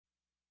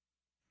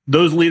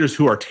those leaders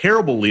who are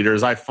terrible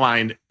leaders, I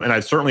find, and I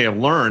certainly have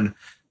learned,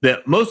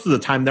 that most of the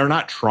time they're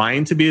not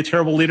trying to be a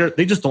terrible leader.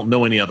 They just don't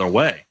know any other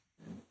way,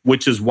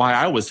 which is why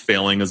I was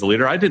failing as a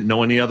leader. I didn't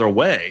know any other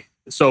way.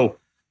 So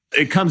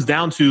it comes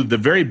down to the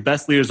very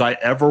best leaders I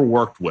ever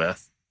worked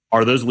with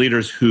are those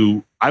leaders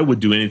who I would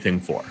do anything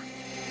for.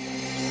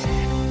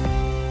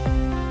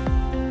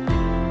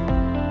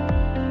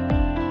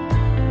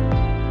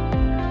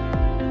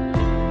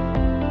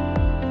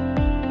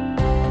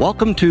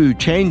 Welcome to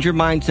Change Your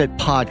Mindset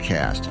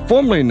Podcast,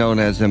 formerly known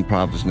as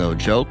Improv is No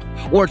Joke,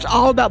 where it's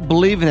all about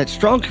believing that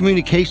strong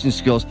communication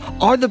skills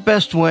are the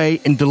best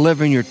way in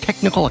delivering your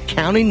technical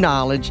accounting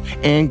knowledge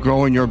and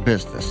growing your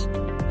business.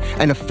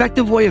 An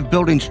effective way of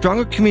building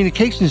stronger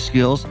communication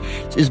skills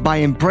is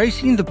by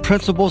embracing the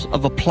principles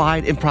of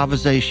applied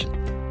improvisation.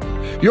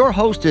 Your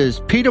host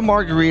is Peter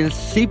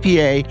Margaritis,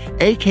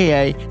 CPA,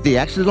 aka The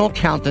Accidental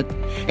Accountant,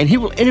 and he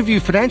will interview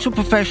financial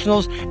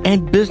professionals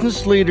and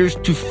business leaders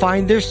to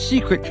find their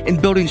secret in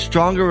building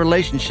stronger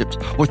relationships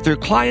with their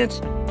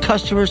clients,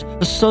 customers,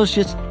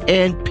 associates,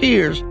 and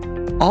peers,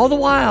 all the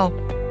while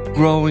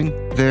growing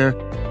their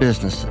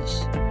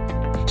businesses.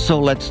 So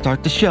let's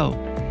start the show.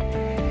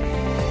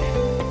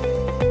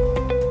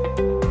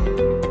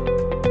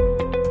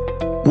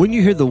 When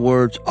you hear the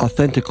words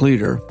authentic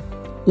leader,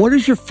 what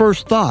is your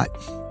first thought?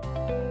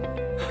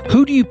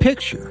 Who do you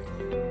picture?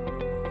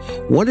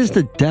 What is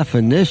the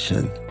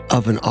definition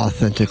of an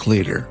authentic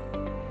leader?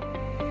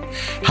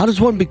 How does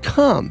one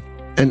become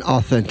an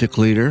authentic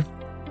leader?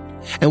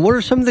 And what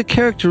are some of the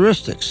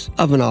characteristics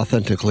of an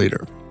authentic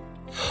leader?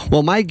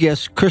 Well, my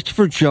guest,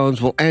 Christopher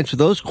Jones, will answer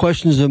those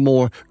questions and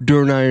more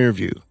during our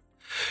interview.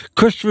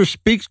 Christopher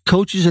speaks,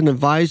 coaches, and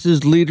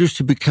advises leaders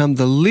to become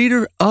the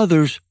leader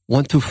others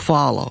want to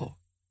follow.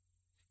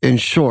 In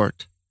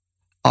short,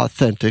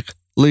 authentic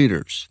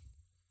leaders.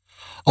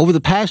 Over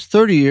the past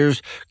 30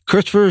 years,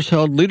 Christopher has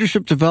held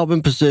leadership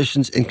development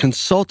positions and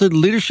consulted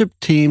leadership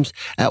teams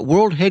at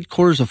world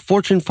headquarters of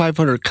Fortune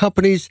 500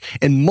 companies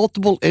in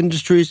multiple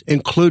industries,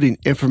 including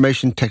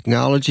information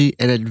technology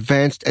and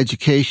advanced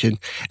education,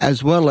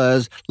 as well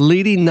as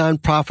leading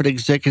nonprofit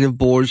executive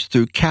boards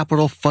through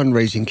capital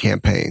fundraising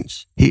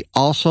campaigns. He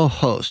also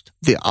hosts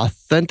the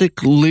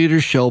Authentic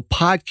Leader Show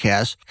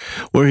podcast,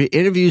 where he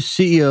interviews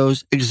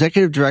CEOs,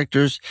 executive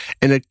directors,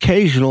 and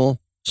occasional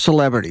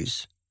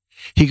celebrities.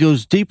 He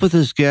goes deep with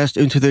his guests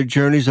into their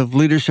journeys of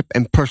leadership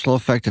and personal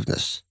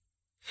effectiveness.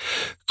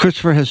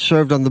 Christopher has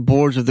served on the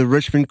boards of the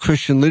Richmond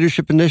Christian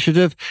Leadership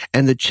Initiative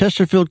and the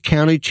Chesterfield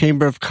County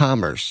Chamber of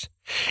Commerce.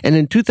 And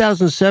in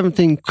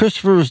 2017,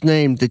 Christopher was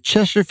named the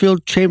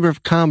Chesterfield Chamber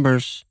of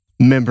Commerce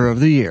Member of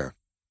the Year.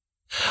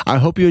 I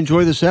hope you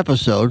enjoy this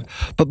episode,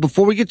 but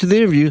before we get to the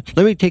interview,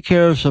 let me take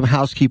care of some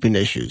housekeeping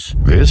issues.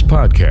 This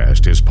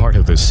podcast is part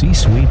of the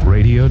C-Suite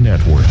Radio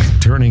Network,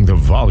 turning the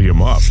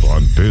volume up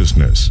on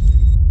business.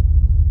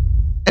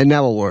 And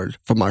now a word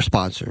from our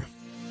sponsor.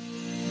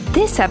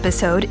 This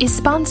episode is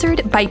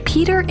sponsored by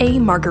Peter A.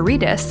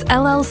 Margaritis,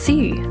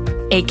 LLC,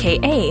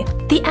 aka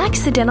The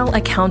Accidental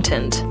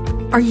Accountant.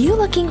 Are you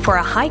looking for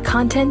a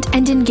high-content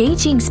and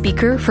engaging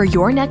speaker for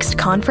your next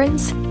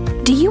conference?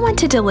 Do you want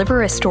to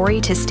deliver a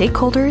story to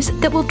stakeholders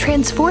that will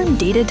transform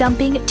data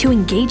dumping to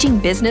engaging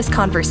business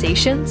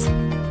conversations?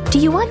 Do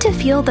you want to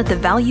feel that the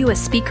value a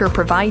speaker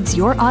provides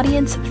your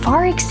audience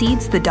far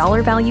exceeds the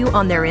dollar value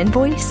on their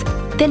invoice?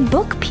 Then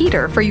book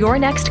Peter for your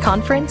next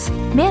conference,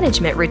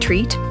 management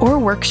retreat, or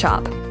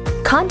workshop.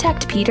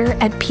 Contact Peter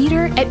at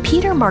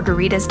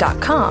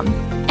peter@petermargaritis.com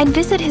and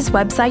visit his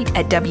website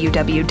at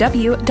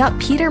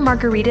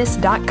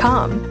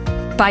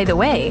www.petermargaritis.com. By the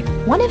way,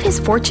 one of his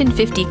Fortune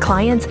 50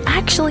 clients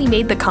actually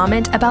made the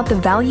comment about the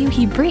value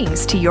he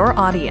brings to your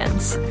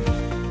audience.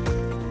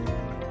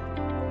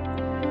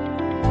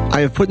 I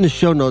have put in the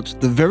show notes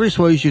the various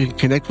ways you can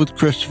connect with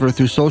Christopher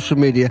through social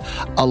media,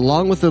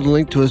 along with a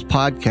link to his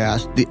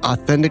podcast, The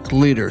Authentic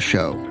Leader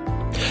Show.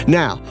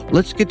 Now,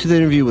 let's get to the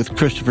interview with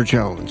Christopher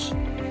Jones.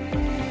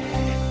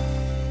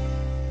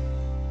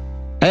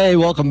 Hey,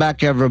 welcome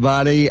back,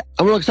 everybody.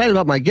 I'm real excited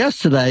about my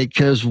guest today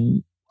because,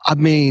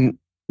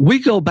 we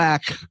go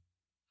back,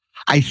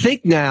 I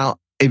think now,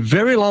 a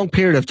very long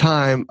period of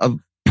time of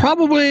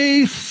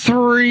probably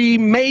 3,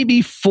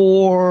 maybe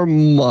 4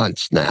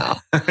 months now.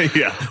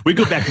 Yeah, we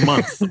go back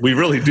months. We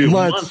really do.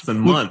 Months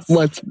and months.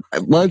 Months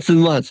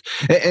and months.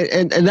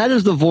 And that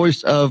is the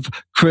voice of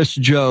Chris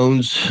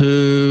Jones,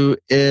 who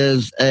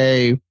is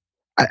a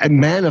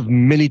man of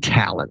many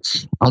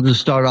talents. I'll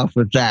just start off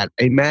with that.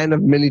 A man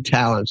of many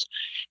talents.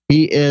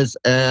 He is,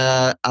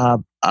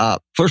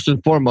 first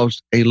and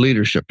foremost, a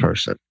leadership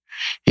person.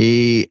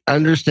 He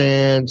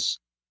understands,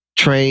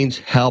 trains,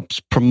 helps,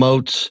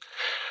 promotes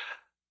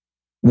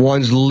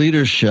one's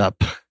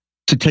leadership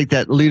to take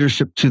that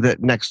leadership to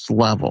that next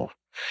level.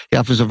 He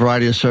offers a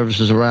variety of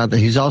services around that.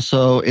 He's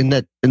also in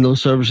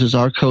those services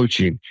are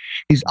coaching.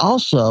 He's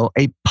also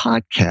a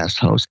podcast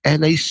host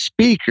and a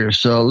speaker.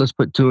 So let's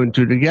put 2 and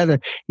 2 together.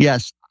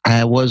 Yes,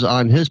 I was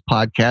on his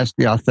podcast,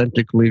 the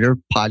Authentic Leader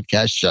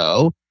Podcast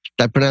Show.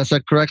 Did I pronounce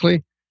that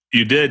correctly?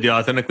 You did, the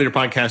Authentic Leader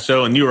Podcast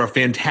Show, and you were a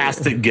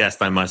fantastic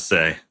guest, I must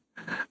say.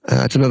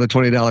 That's another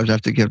 $20 I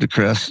have to give to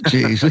Chris.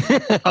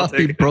 Jeez. I'll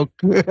take it. Broke.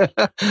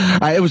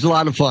 It was a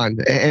lot of fun.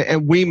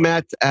 And we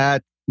met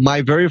at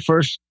my very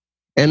first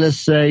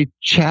NSA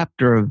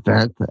chapter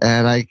event.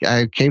 And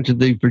I came to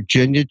the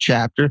Virginia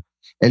chapter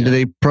and did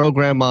a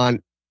program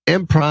on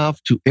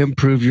improv to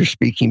improve your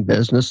speaking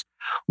business.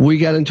 We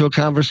got into a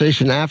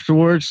conversation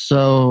afterwards.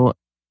 So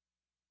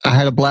I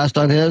had a blast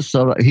on his.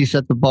 So he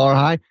set the bar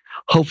high.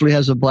 Hopefully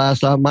has a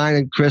blast on mine.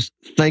 And Chris,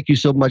 thank you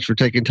so much for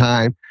taking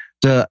time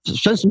to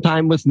spend some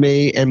time with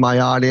me and my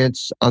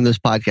audience on this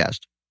podcast.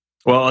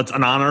 Well, it's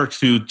an honor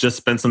to just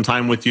spend some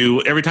time with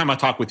you. Every time I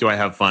talk with you, I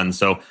have fun.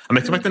 So I'm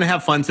expecting to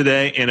have fun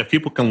today. And if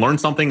people can learn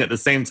something at the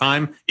same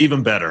time,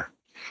 even better.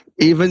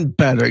 Even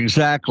better,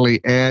 exactly.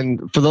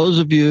 And for those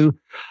of you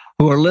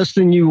who are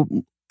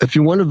listening, if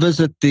you want to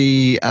visit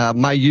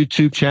my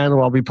YouTube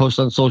channel, I'll be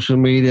posting on social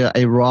media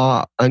a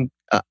raw,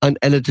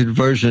 unedited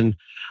version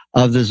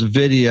of this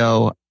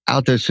video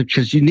out there,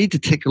 because you need to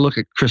take a look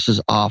at Chris's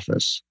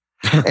office.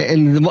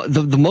 And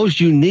the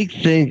most unique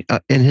thing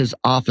in his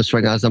office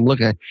right now, as I'm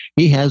looking at,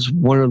 he has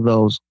one of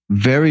those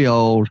very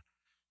old,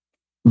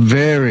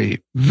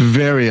 very,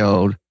 very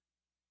old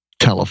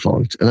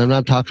telephones. And I'm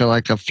not talking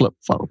like a flip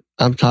phone.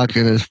 I'm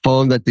talking a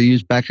phone that they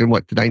used back in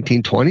the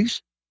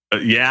 1920s?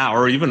 Yeah,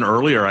 or even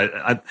earlier.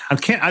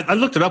 I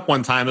looked it up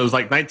one time. It was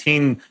like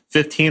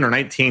 1915 or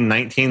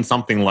 1919,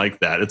 something like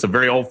that. It's a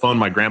very old phone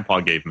my grandpa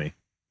gave me.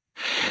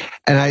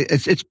 And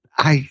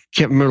I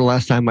can't remember the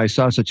last time I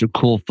saw such a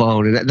cool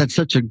phone, and that's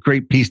such a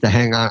great piece to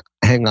hang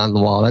on the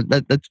wall.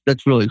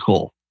 That's really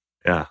cool.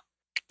 Yeah.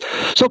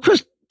 So,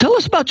 Chris, tell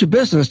us about your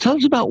business. Tell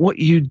us about what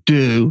you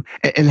do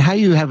and how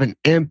you have an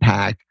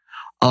impact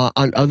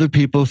on other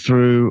people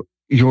through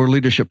your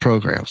leadership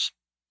programs.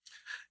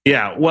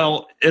 Yeah.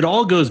 Well, it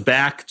all goes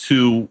back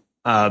to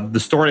the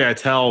story I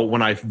tell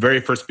when I very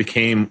first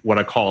became what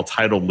I call a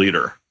titled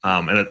leader.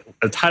 And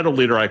a titled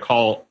leader, I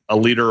call a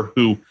leader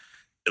who,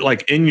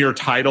 like, in your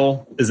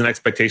title is an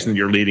expectation that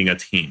you're leading a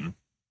team.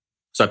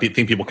 So I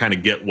think people kind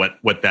of get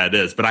what that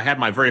is. But I had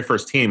my very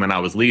first team and I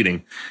was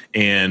leading,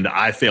 and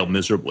I failed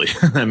miserably.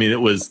 I mean,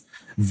 it was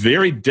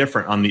very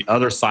different on the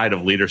other side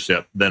of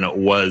leadership than it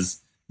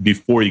was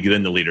before you get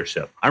into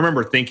leadership. I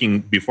remember thinking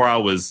before I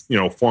was,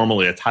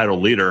 formally a title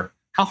leader,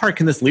 how hard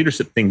can this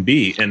leadership thing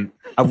be? And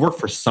I've worked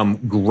for some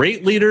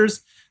great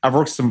leaders. I've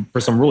worked for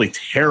some really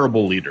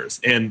terrible leaders,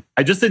 and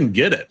I just didn't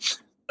get it.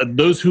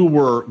 Those who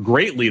were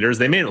great leaders,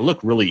 they made it look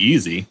really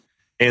easy.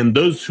 And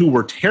those who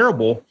were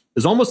terrible,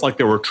 is almost like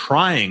they were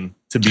trying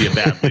to be a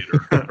bad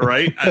leader,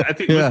 right? I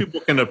think most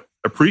people can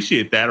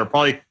appreciate that, or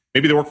probably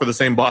maybe they work for the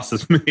same boss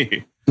as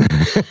me.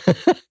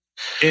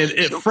 And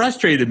it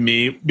frustrated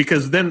me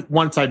because then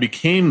once I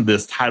became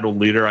this titled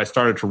leader, I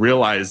started to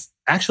realize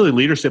actually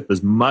leadership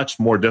is much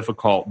more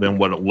difficult than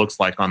what it looks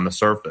like on the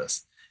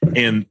surface.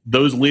 And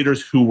those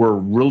leaders who were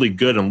really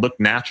good and looked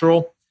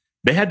natural,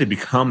 they had to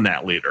become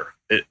that leader.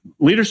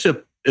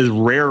 Leadership is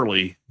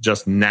rarely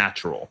just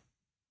natural.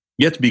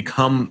 You have to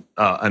become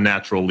a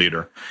natural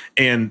leader.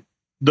 And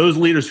those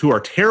leaders who are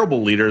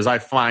terrible leaders, I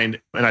find,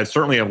 and I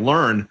certainly have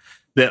learned,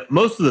 that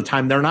most of the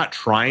time they're not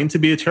trying to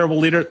be a terrible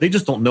leader. They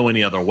just don't know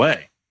any other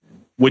way,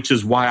 which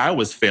is why I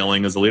was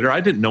failing as a leader.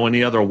 I didn't know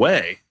any other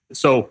way.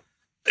 So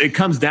it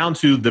comes down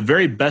to the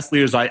very best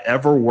leaders I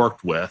ever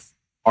worked with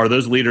are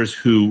those leaders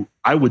who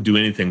I would do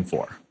anything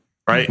for,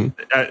 right?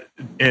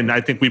 Mm-hmm. And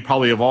I think we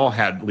probably have all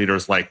had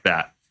leaders like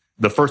that.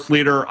 The first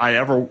leader I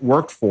ever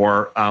worked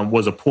for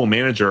was a pool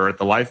manager at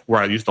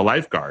where I used to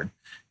lifeguard.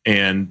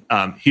 And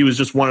he was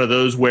just one of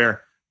those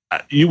where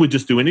you would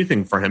just do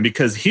anything for him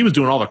because he was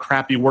doing all the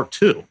crappy work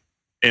too.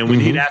 And when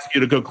he'd ask you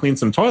to go clean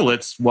some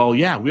toilets, well,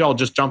 yeah, we all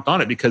just jumped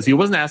on it because he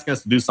wasn't asking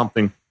us to do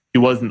something he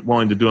wasn't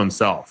willing to do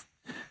himself.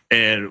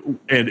 And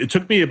it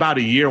took me about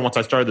a year once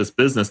I started this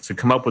business to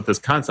come up with this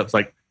concept. It's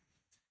like,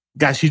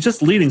 gosh, he's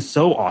just leading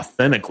so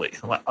authentically.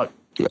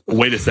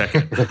 Wait a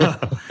second.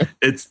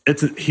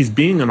 He's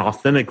being an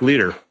authentic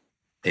leader.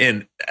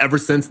 And ever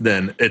since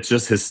then, it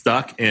just has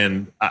stuck.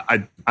 And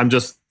I'm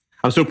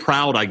so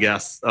proud, I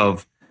guess,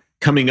 of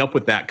coming up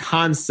with that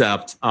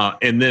concept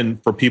and then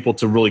for people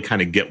to really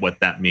kind of get what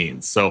that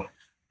means. So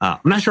I'm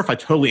not sure if I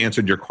totally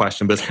answered your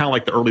question, but it's kind of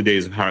like the early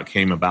days of how it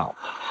came about.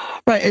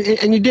 Right.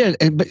 And you did.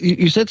 But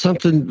you said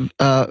something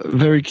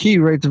very key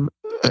right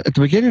at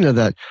the beginning of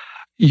that.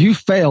 You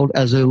failed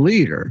as a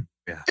leader.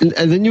 Yeah.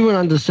 And then you went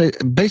on to say,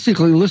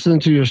 basically, listening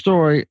to your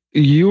story,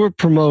 you were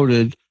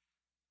promoted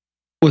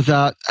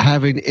without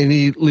having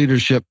any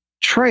leadership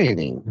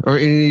training or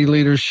any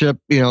leadership,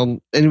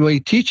 anybody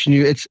teaching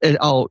you.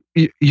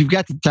 You've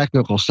got the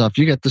technical stuff.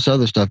 You got this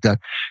other stuff done.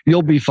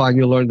 You'll be fine.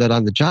 You'll learn that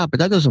on the job, but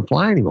that doesn't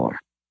fly anymore.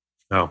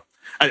 No.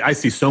 I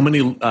see so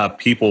many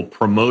people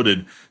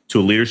promoted to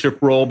a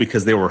leadership role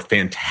because they were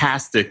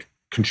fantastic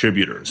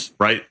contributors,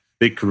 right?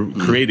 They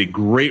created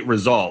great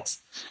results.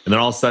 And then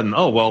all of a sudden,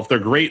 if they're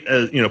great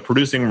at,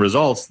 producing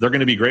results, they're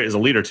going to be great as a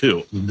leader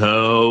too.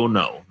 No,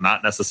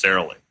 not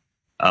necessarily.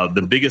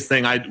 The biggest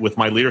thing with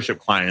my leadership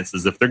clients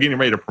is if they're getting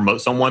ready to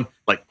promote someone,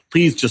 like,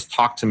 please just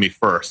talk to me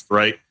first,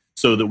 right?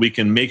 So that we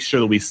can make sure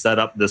that we set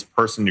up this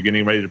person you're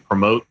getting ready to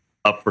promote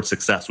up for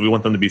success. We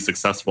want them to be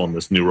successful in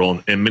this new role.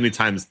 And many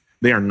times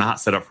they are not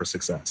set up for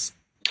success.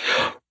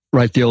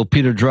 Right. The old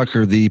Peter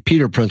Drucker, the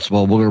Peter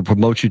principle, we're going to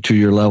promote you to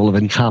your level of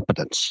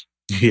incompetence.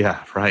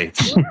 Yeah, right.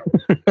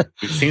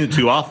 We've seen it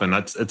too often.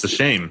 It's a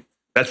shame.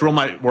 That's where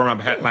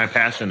my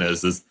passion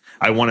is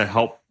I want to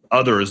help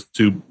others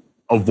to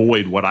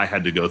avoid what I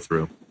had to go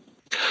through.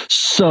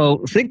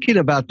 So thinking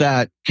about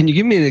that, can you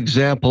give me an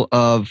example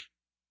of,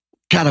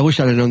 God, I wish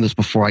I'd have known this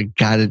before I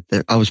got it.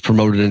 I was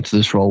promoted into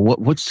this role.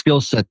 What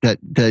skill set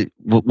that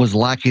was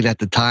lacking at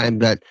the time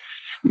that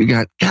you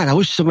got? God, I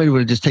wish somebody would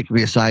have just taken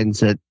me aside and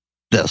said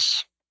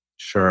this.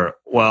 Sure.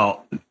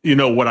 Well,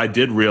 what I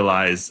did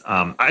realize,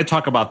 I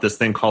talk about this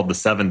thing called the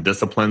 7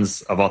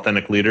 disciplines of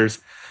authentic leaders.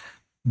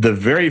 The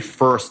very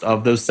first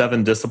of those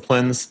 7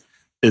 disciplines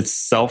is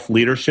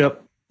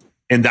self-leadership.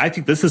 And I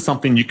think this is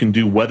something you can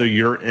do whether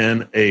you're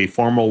in a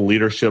formal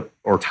leadership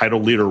or title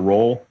leader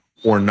role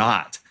or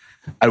not.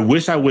 I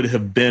wish I would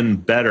have been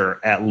better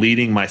at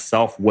leading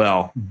myself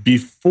well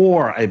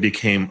before I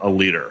became a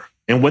leader.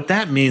 And what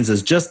that means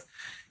is just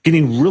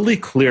getting really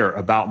clear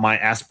about my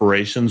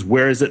aspirations.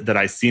 Where is it that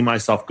I see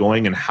myself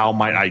going and how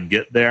might I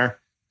get there?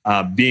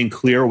 Being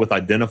clear with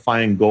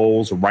identifying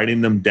goals, writing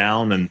them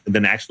down, and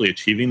then actually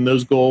achieving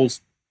those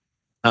goals.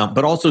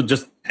 But also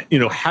just,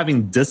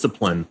 having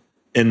discipline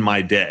in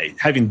my day,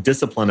 having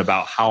discipline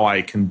about how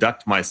I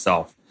conduct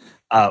myself.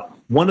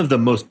 One of the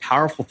most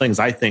powerful things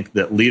I think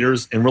that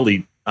leaders and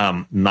really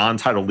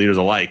non-title leaders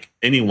alike,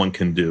 anyone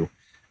can do,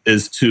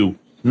 is to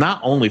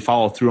not only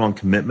follow through on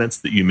commitments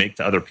that you make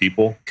to other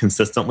people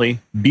consistently,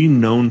 be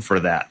known for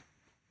that,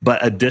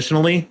 but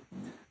additionally,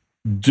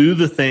 do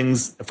the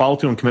things, follow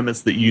through on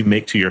commitments that you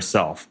make to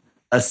yourself,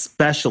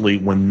 especially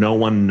when no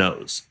one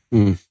knows.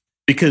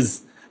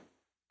 Because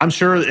I'm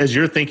sure as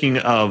you're thinking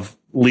of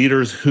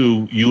leaders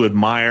who you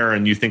admire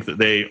and you think that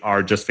they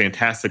are just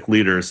fantastic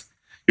leaders,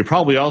 you're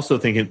probably also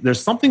thinking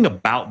there's something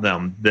about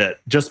them that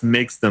just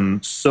makes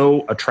them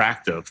so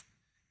attractive.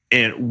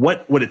 And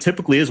what it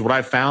typically is, what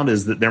I've found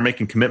is that they're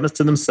making commitments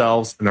to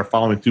themselves and they're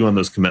following through on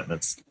those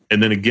commitments.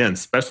 And then again,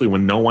 especially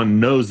when no one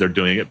knows they're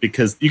doing it,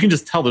 because you can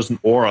just tell there's an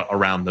aura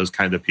around those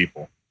kind of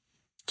people.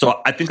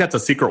 So I think that's a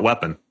secret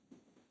weapon.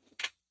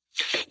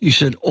 You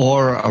said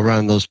aura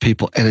around those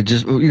people. And it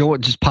just,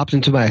 what just popped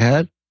into my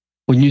head?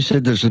 When you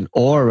said there's an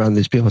aura around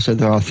these people, I said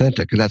they're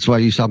authentic. And that's why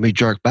you saw me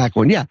jerk back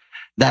when,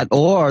 that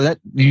aura, that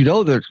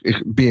they're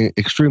being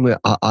extremely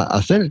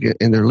authentic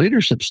in their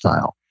leadership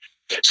style.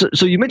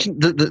 So you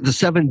mentioned the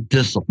 7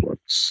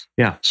 disciplines.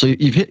 Yeah. So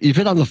you've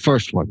hit on the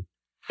first one.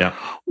 Yeah.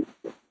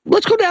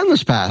 Let's go down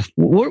this path.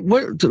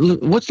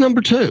 What's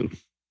number 2?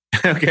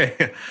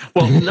 Okay.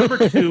 Well,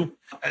 number 2,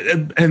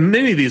 and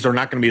many of these are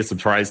not going to be a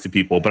surprise to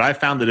people, but I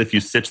found that if you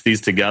stitch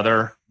these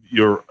together,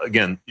 you're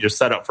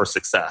set up for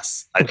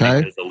success, I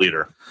think, as a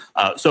leader.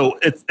 So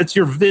it's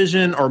your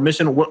vision or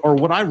mission, or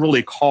what I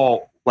really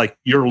call like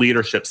your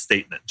leadership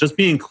statement. Just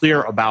being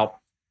clear about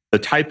the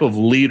type of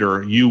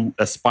leader you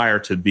aspire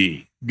to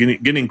be,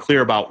 getting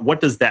clear about what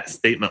does that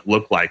statement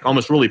look like,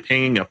 almost really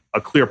painting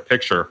a clear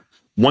picture.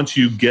 Once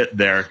you get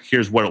there,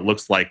 here's what it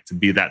looks like to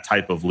be that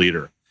type of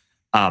leader.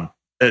 So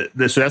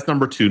that's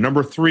number 2.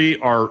 Number 3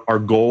 are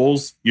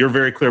goals. You're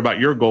very clear about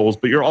your goals,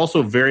 but you're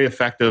also very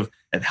effective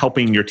at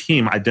helping your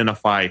team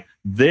identify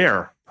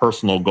their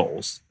personal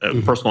goals,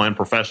 personal and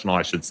professional,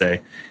 I should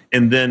say,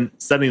 and then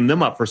setting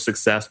them up for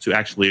success to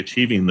actually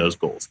achieving those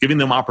goals, giving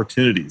them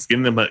opportunities,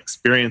 giving them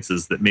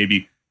experiences that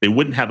maybe they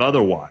wouldn't have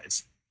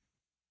otherwise.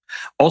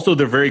 Also,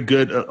 they're very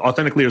good.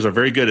 Authentic leaders are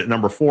very good at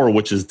number 4,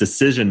 which is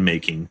decision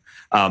making,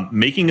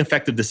 making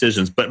effective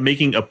decisions, but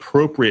making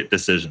appropriate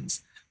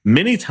decisions.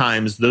 Many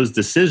times those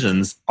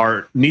decisions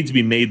need to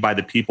be made by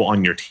the people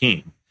on your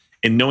team,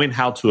 and knowing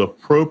how to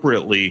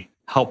appropriately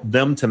help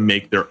them to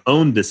make their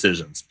own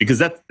decisions, because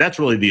that's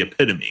really the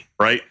epitome,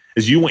 right?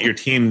 Is you want your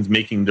teams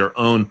making their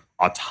own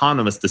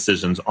autonomous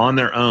decisions on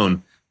their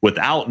own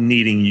without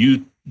needing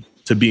you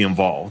to be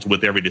involved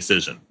with every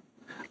decision.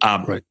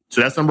 Right.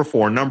 So that's number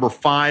 4. Number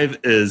 5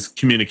 is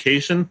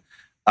communication.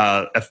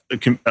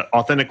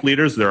 Authentic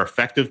leaders, they're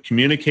effective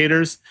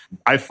communicators.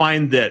 I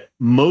find that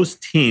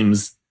most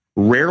teams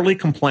rarely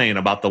complain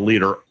about the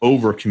leader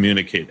over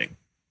communicating.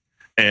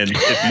 And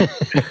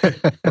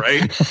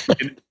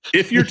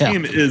if your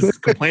team is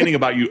complaining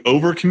about you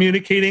over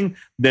communicating,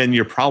 then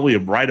you're probably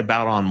right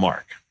about on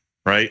mark,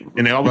 right?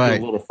 And I always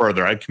go a little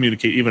further. I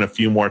communicate even a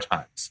few more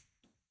times.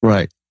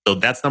 Right. So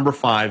that's number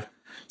 5.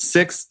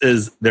 6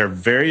 is they're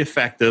very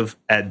effective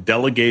at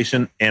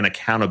delegation and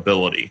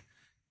accountability.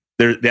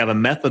 They have a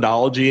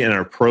methodology and an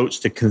approach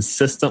to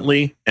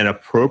consistently and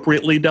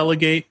appropriately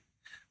delegate,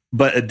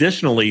 but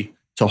additionally,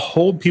 to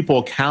hold people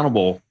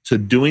accountable to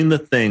doing the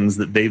things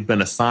that they've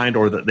been assigned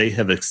or that they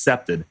have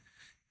accepted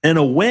in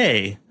a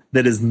way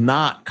that is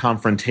not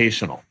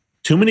confrontational.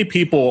 Too many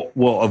people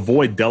will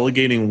avoid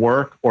delegating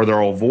work, or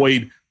they'll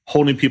avoid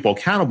holding people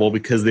accountable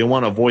because they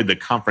want to avoid the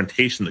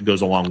confrontation that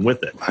goes along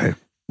with it.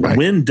 Right.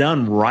 When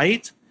done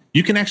right,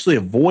 you can actually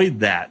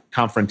avoid that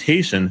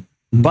confrontation,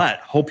 but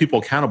hold people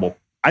accountable.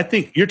 I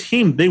think your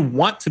team, they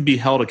want to be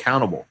held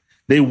accountable.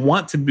 They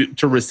want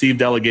to receive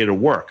delegated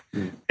work.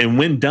 And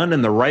when done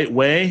in the right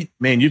way,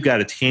 man, you've got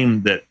a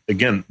team that,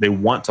 again, they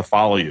want to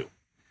follow you.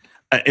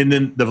 And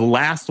then the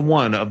last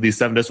one of these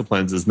 7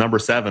 disciplines is number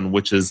 7,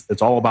 which is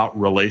it's all about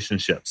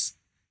relationships.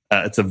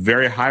 It's a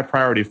very high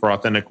priority for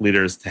authentic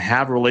leaders to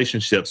have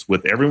relationships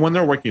with everyone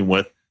they're working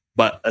with,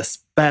 but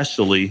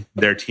especially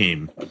their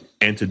team.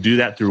 And to do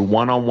that through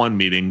one-on-one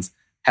meetings,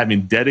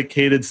 having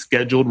dedicated,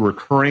 scheduled,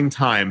 recurring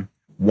time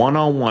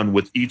one-on-one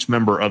with each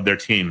member of their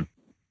team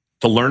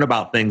to learn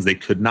about things they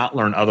could not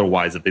learn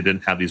otherwise if they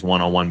didn't have these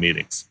one-on-one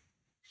meetings.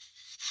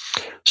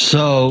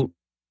 So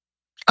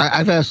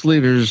I've asked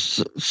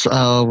leaders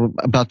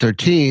about their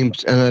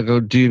teams, and I go,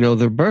 do you know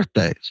their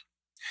birthdays?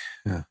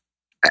 Yeah.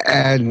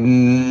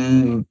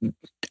 And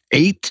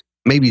 8,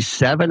 maybe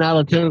 7 out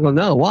of 10 go,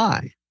 no,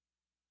 why?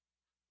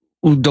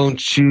 Well,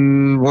 don't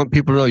you want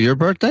people to know your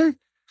birthday?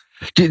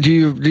 Do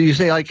you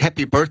say like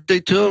happy birthday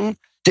to them?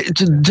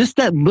 Just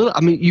that little,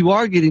 you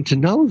are getting to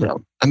know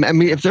them.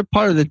 If they're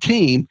part of the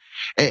team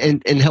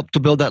and help to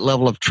build that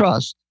level of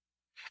trust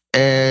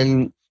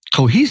and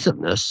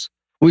cohesiveness,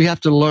 we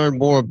have to learn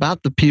more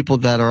about the people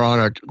that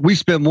are we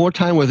spend more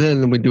time with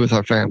them than we do with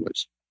our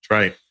families. That's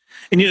right.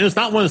 And it's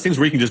not one of those things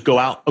where you can just go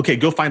out, okay,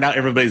 go find out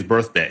everybody's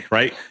birthday,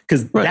 right?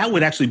 Because that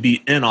would actually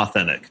be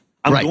inauthentic.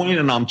 I'm going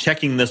and I'm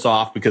checking this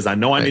off because I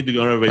know I need to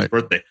go to everybody's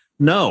birthday.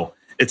 No,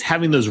 it's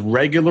having those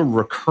regular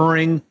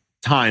recurring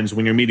times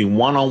when you're meeting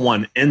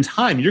one-on-one in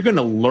time. You're going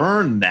to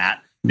learn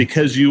that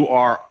because you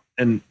are,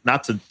 and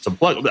not to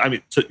plug,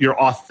 you're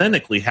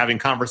authentically having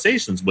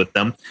conversations with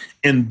them.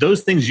 And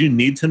those things you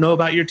need to know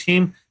about your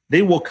team,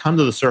 they will come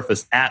to the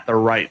surface at the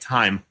right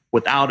time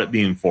without it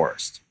being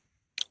forced.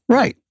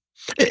 Right.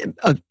 It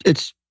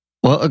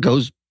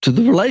goes to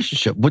the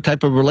relationship. What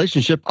type of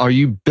relationship are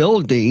you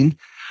building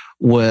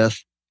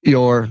with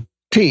your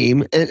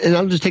team? And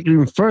I'll just take it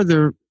even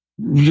further,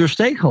 your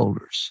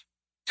stakeholders.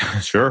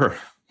 Sure.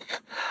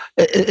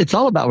 It's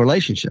all about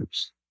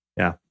relationships.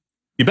 Yeah.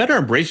 You better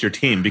embrace your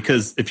team,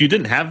 because if you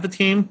didn't have the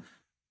team,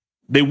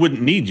 they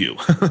wouldn't need you,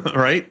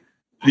 right?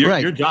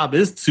 Your job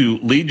is to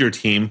lead your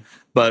team,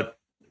 but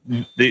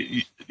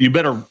you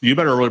better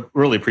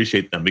really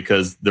appreciate them,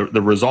 because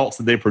the results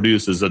that they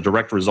produce is a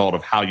direct result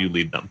of how you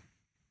lead them.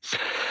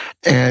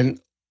 And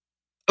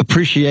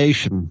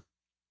appreciation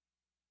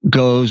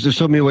there's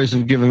so many ways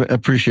of giving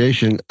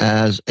appreciation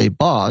as a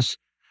boss,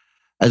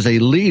 as a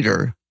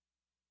leader,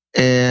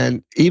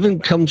 and even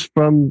comes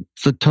from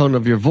the tone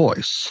of your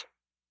voice.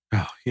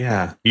 Oh,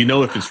 yeah.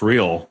 If it's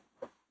real.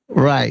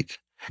 Right.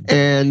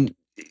 And,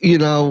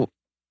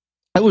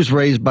 I was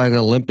raised by an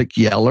Olympic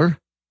yeller.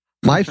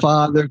 My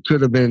father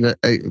could have been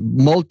a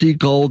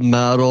multi-gold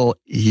medal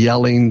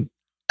yelling.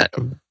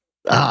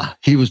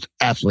 He was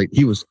athlete.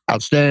 He was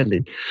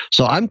outstanding.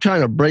 So I'm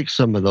trying to break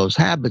some of those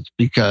habits,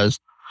 because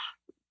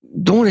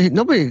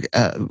nobody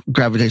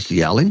gravitates to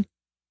yelling.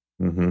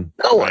 Mm-hmm.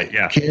 No one. Right,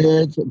 yeah.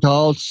 Kids,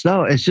 adults.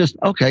 No, it's just,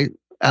 okay,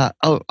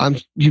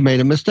 you made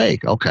a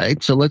mistake. Okay,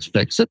 so let's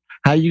fix it.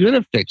 How are you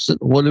going to fix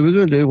it? What are we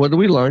going to do? What do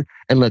we learn?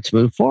 And let's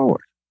move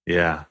forward.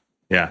 Yeah,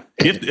 yeah.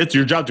 It's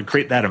your job to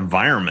create that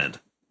environment,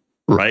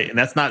 right? And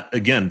that's not,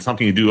 again,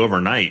 something you do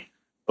overnight.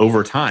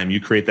 Over time,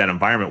 you create that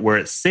environment where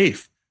it's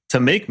safe to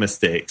make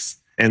mistakes.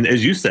 And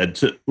as you said,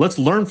 let's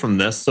learn from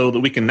this so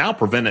that we can now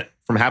prevent it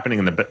from happening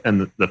in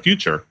the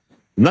future.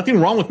 Nothing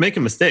wrong with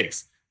making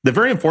mistakes. The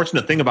very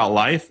unfortunate thing about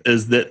life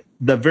is that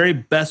the very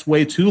best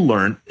way to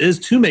learn is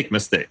to make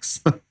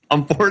mistakes.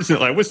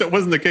 Unfortunately, I wish that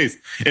wasn't the case.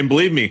 And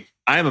believe me,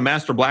 I am a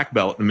master black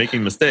belt in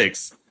making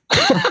mistakes.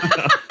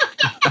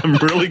 I'm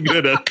really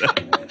good at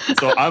that.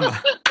 So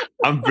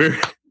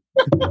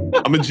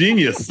I'm a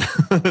genius.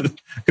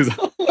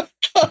 Oh my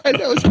God,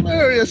 that was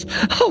hilarious.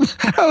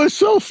 That was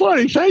so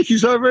funny. Thank you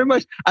so very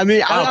much. I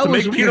make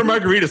Peter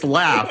Margaritis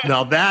laugh.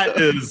 Now that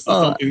is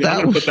something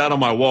I'm going to put that on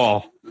my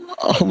wall.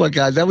 Oh my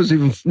God, that was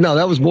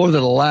more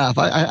than a laugh.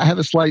 I have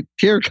a slight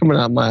tear coming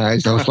out of my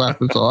eyes. I was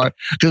laughing so hard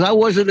because I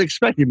wasn't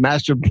expecting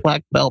master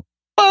black belt.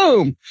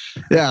 Boom.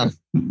 Yeah.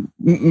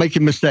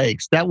 Making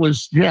mistakes. That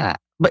was, yeah.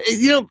 But,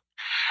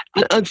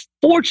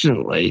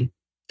 unfortunately,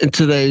 in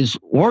today's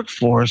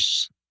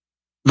workforce,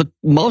 a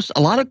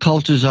lot of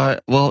cultures are,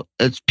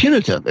 it's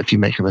punitive if you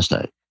make a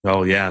mistake.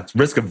 Oh, yeah. It's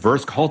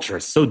risk-averse culture.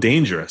 It's so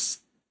dangerous.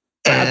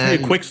 I'll tell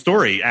you a quick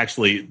story,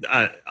 actually.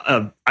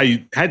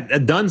 I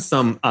had done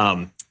some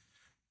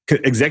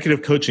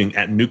executive coaching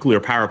at nuclear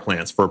power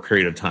plants for a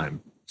period of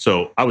time.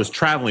 So I was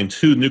traveling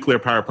to nuclear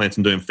power plants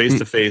and doing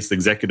face-to-face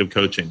executive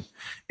coaching.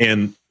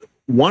 And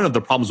one of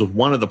the problems with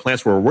one of the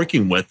plants we were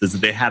working with is that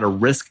they had a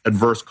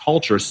risk-averse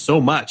culture so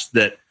much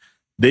that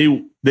they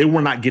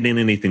were not getting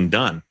anything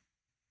done.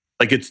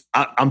 Like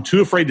I'm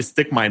too afraid to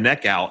stick my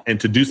neck out and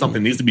to do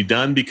something that needs to be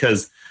done,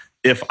 because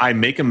if I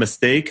make a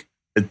mistake,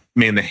 the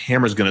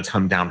hammer's going to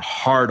come down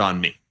hard on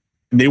me.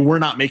 And they were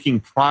not making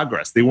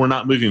progress. They were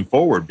not moving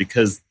forward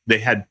because they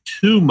had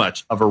too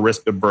much of a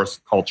risk-averse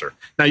culture.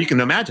 Now, you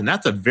can imagine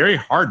that's a very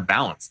hard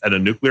balance at a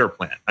nuclear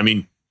plant.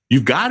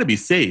 You've got to be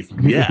safe.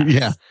 Yes,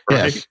 yeah.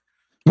 Right? Yes.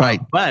 Right.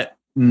 But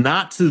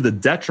not to the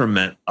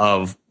detriment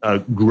of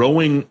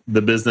growing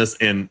the business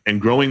and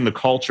growing the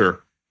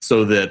culture,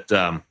 so that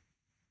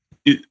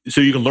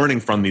so you can learning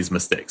from these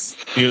mistakes.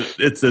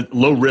 It's a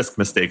low risk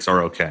mistakes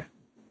are okay.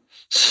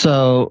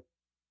 So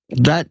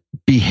that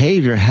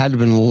behavior had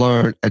been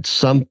learned at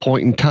some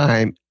point in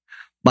time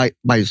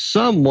by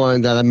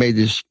someone that I made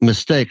this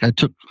mistake. I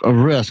took a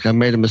risk. I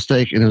made a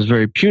mistake, and it was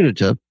very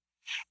punitive.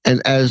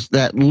 And as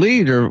that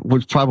leader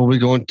was probably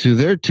going to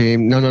their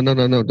team, no,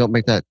 don't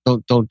make that.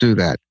 Don't do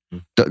that.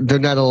 They're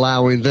not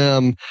allowing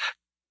them.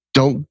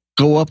 Don't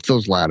go up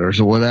those ladders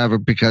or whatever,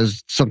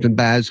 because something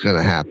bad's going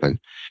to happen.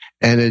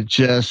 And it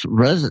just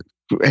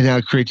and now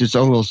it creates its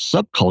own little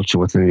subculture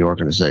within the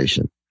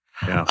organization.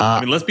 Yeah.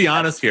 I mean, let's be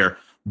honest here.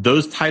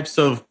 Those types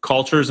of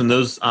cultures and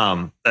those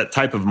that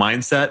type of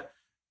mindset,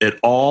 it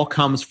all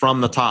comes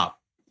from the top.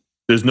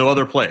 There's no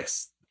other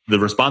place. The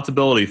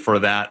responsibility for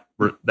that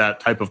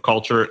type of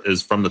culture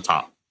is from the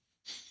top.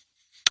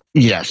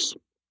 Yes.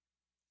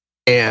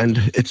 And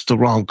it's the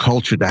wrong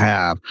culture to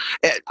have.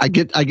 I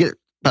get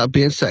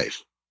being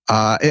safe.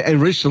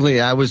 And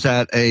recently I was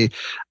at a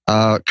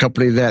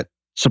company that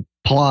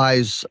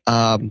supplies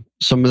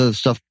some of the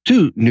stuff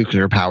to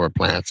nuclear power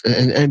plants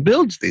and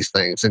builds these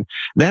things. And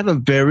they have a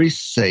very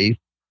safe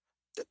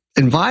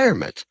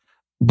environment,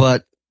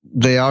 but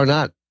they are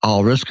not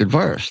all risk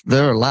adverse.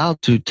 They're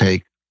allowed to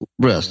take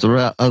risks.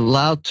 They're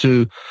allowed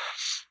to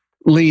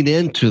lean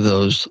into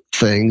those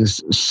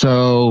things.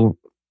 So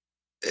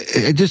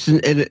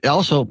it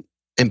also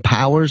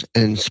empowers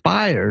and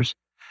inspires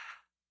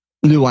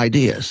new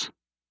ideas.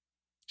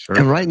 Sure.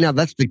 And right now,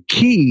 that's the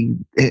key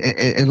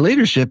in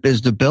leadership,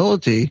 is the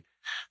ability,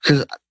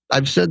 because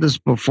I've said this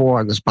before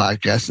on this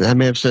podcast, and I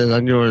may have said it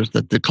on yours,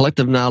 that the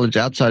collective knowledge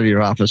outside of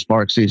your office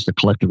far exceeds the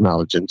collective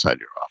knowledge inside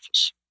your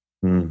office.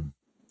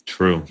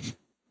 True.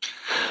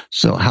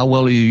 So how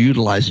well are you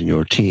utilizing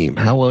your team?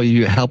 How well are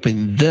you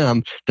helping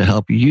them to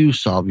help you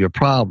solve your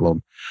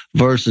problem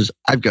versus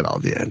I've got all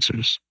the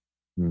answers?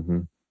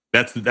 Mm-hmm.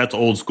 That's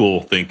old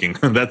school thinking.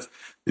 That's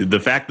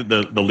the fact that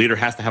the leader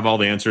has to have all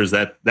the answers.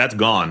 That's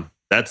gone.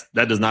 That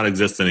does not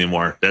exist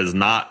anymore. That is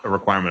not a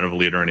requirement of a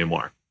leader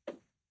anymore.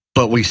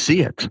 But we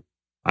see it.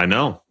 I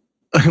know.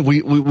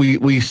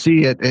 We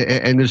see it,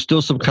 and there's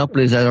still some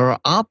companies that are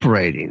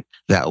operating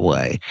that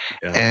way.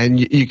 Yeah. And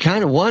you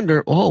kind of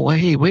wonder,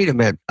 wait a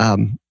minute,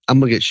 I'm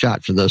going to get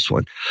shot for this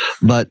one.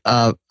 But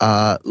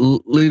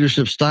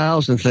leadership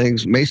styles and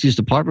things, Macy's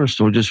department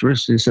store just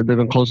recently said they're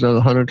going to close another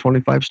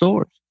 125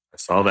 stores. I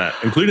saw that,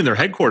 including their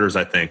headquarters,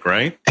 I think,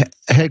 right?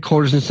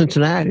 Headquarters in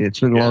Cincinnati. It's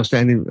been a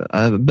long-standing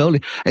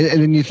building. And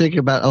then you think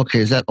about, okay,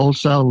 is that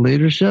old-style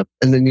leadership?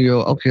 And then you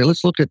go, okay,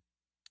 let's look at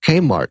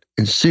Kmart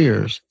and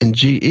Sears and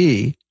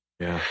GE,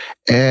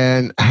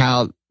 and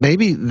how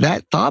maybe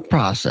that thought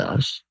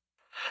process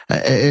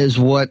is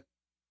what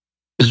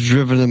has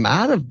driven them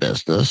out of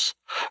business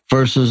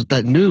versus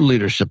that new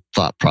leadership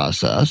thought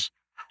process,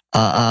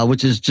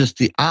 which is just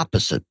the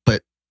opposite.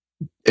 But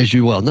as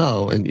you well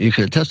know, and you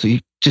can attest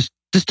to,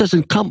 this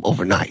doesn't come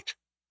overnight.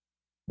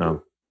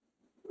 No.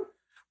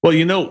 Well,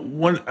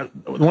 one of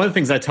the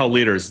things I tell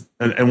leaders,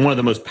 and one of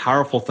the most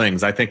powerful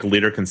things I think a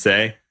leader can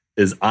say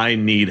is, I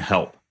need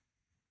help.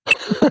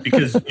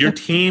 Because your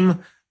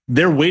team,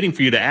 they're waiting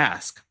for you to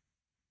ask.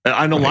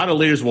 I know a lot of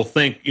leaders will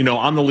think,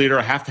 I'm the leader,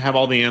 I have to have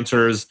all the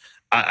answers.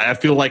 I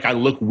feel like I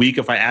look weak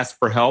if I ask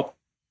for help.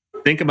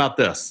 Think about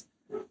this.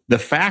 The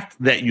fact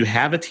that you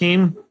have a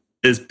team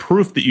is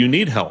proof that you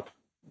need help.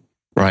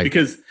 Right.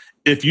 Because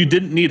if you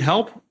didn't need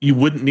help, you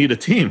wouldn't need a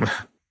team.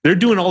 They're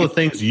doing all the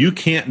things you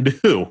can't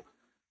do.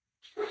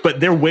 But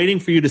they're waiting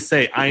for you to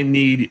say, I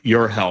need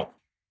your help.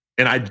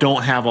 And I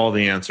don't have all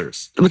the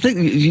answers. But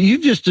you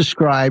just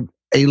described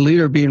a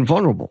leader being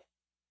vulnerable.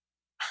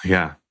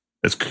 Yeah,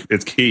 it's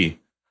key.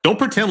 Don't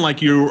pretend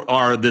like you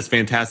are this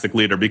fantastic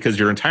leader, because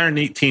your entire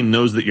team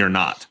knows that you're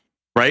not,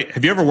 right?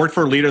 Have you ever worked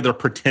for a leader? They're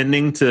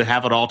pretending to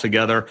have it all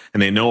together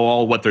and they know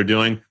all what they're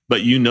doing,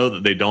 but you know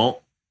that they don't.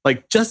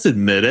 Like, just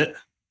admit it.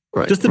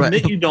 Right. Just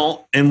admit you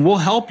don't, and we'll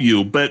help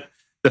you. But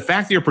the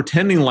fact that you're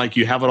pretending like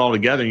you have it all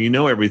together and you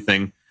know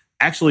everything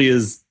actually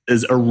is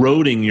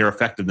eroding your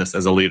effectiveness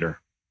as a leader.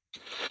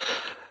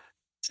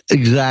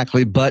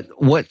 Exactly. But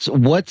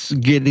what's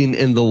getting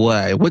in the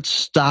way? What's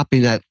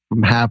stopping that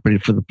from happening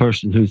for the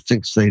person who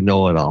thinks they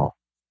know it all?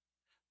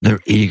 Their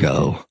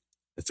ego.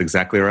 That's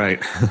exactly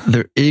right.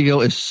 Their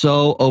ego is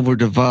so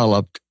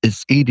overdeveloped,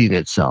 it's eating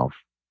itself.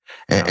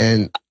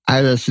 And I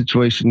had a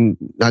situation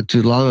not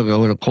too long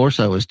ago in a course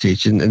I was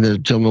teaching, and the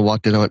gentleman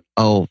walked in and went,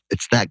 "Oh,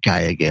 it's that guy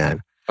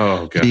again."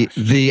 Oh, gosh.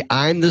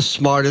 I'm the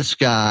smartest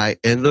guy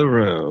in the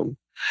room,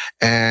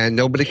 and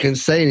nobody can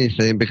say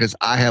anything because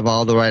I have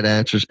all the right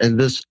answers, and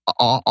this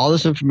all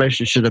this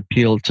information should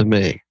appeal to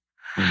me.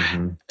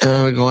 Mm-hmm. And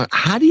I'm going,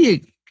 how do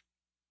you?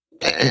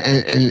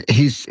 And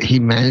he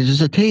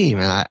manages a team,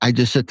 and I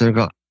just sit there and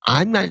go,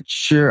 I'm not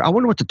sure. I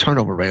wonder what the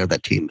turnover rate of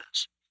that team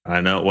is.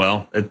 I know.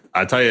 Well,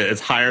 I tell you,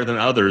 it's higher than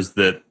others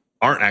that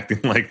aren't acting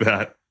like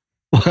that.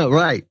 Well,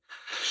 right.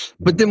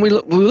 But then we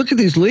look at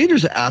these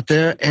leaders out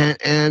there,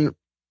 and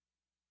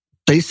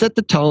they set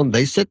the tone,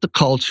 they set the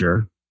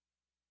culture,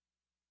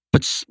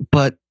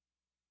 but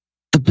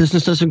the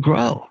business doesn't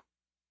grow.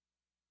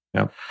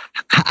 Yeah.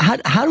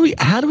 How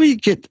do we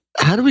get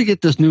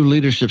this new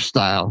leadership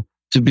style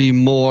to be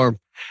more?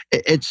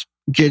 It's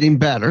getting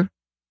better,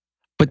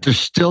 but there's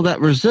still that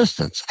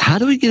resistance. How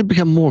do we get it to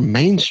become more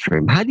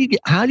mainstream? How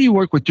do you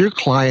work with your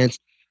clients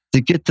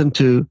to get them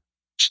to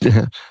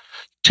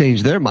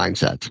change their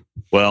mindset?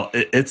 Well,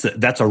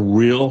 that's a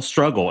real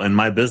struggle in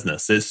my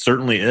business. It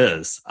certainly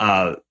is.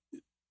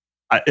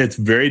 It's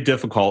very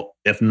difficult,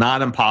 if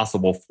not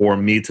impossible, for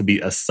me to be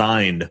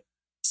assigned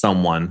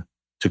someone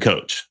to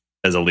coach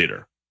as a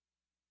leader.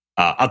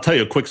 I'll tell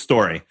you a quick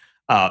story.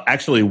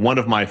 Actually, one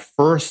of my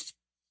first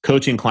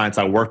coaching clients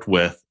I worked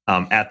with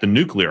at the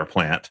nuclear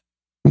plant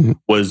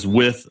was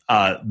with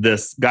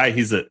this guy.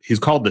 He's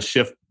called the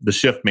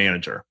shift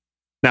manager.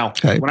 Now,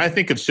 when I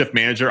think of shift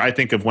manager, I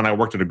think of when I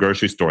worked at a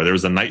grocery store. There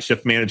was a night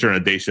shift manager and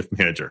a day shift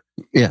manager.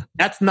 Yeah,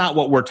 that's not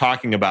what we're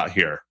talking about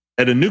here.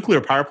 At a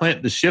nuclear power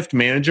plant, the shift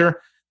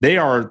manager, they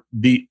are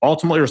the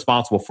ultimately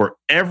responsible for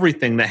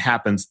everything that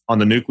happens at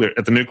the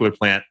nuclear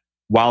plant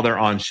while they're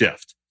on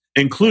shift,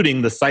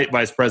 including the site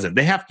vice president.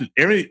 They have to,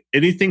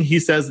 anything he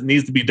says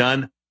needs to be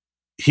done,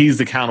 he's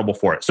accountable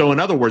for it. So in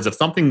other words, if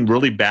something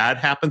really bad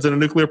happens in a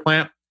nuclear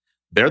plant,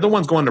 they're the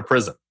ones going to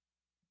prison.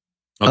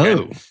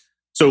 Okay. Oh.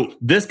 So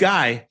this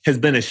guy has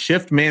been a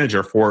shift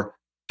manager for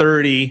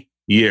 30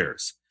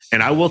 years.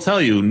 And I will tell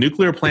you,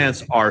 nuclear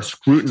plants are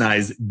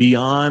scrutinized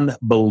beyond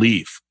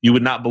belief. You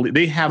would not believe.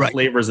 They have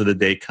flavors of the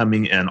day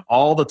coming in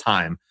all the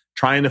time,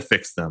 trying to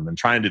fix them and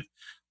trying to.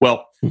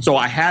 Well, so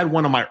I had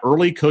one of my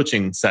early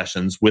coaching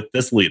sessions with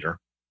this leader.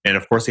 And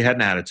of course, he had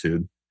an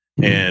attitude.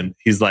 And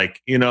he's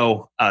like,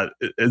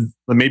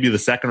 maybe the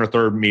second or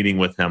third meeting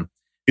with him,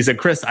 he said,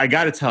 Chris, I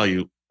got to tell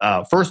you,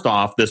 first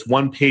off, this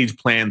 1-page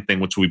plan thing,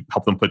 which we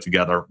helped them put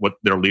together, what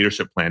their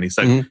leadership plan. He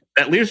said,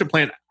 that leadership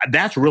plan,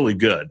 that's really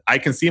good. I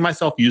can see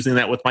myself using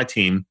that with my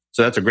team.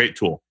 So that's a great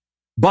tool.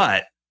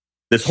 But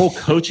this whole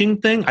coaching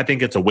thing, I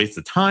think it's a waste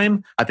of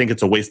time. I think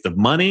it's a waste of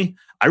money.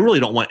 I really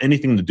don't want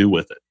anything to do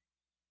with it.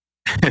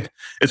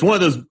 It's one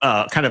of those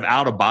kind of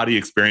out-of-body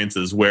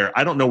experiences where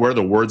I don't know where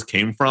the words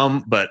came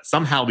from, but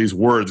somehow these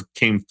words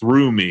came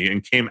through me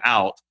and came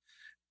out.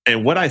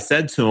 And what I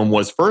said to him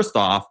was, first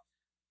off,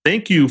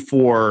 thank you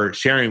for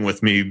sharing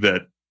with me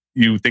that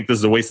you think this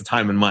is a waste of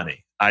time and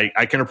money.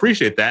 I can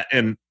appreciate that.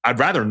 And I'd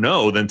rather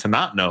know than to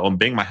not know and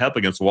bang my head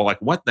against the wall.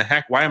 Like, what the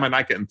heck? Why am I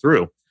not getting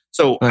through?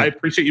 So I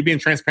appreciate you being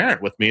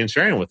transparent with me and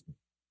sharing with me.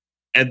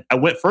 And I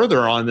went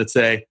further on to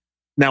say,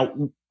 now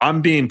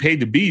I'm being paid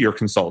to be your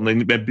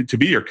consultant and to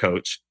be your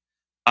coach.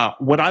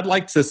 What I'd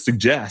like to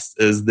suggest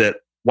is that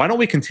why don't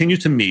we continue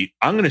to meet?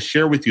 I'm going to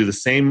share with you the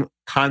same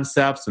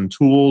concepts and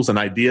tools and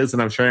ideas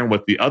that I'm sharing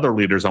with the other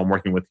leaders I'm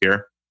working with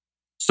here,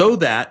 so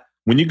that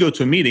when you go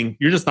to a meeting,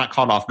 you're just not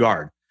caught off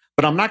guard.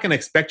 But I'm not going to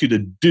expect you to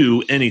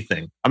do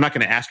anything. I'm not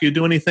going to ask you to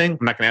do anything.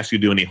 I'm not going to ask you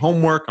to do any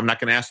homework. I'm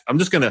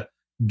just going to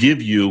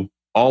give you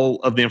all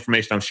of the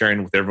information I'm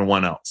sharing with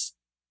everyone else.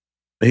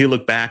 And he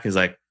looked back, he's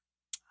like,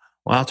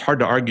 well, it's hard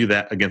to argue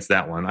that against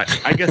that one.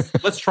 I guess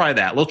let's try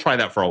that. We'll try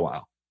that for a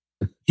while.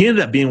 He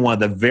ended up being one of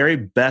the very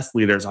best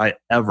leaders I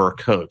ever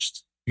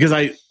coached because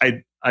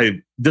I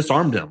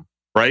disarmed him,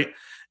 right?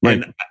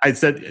 And I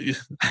said,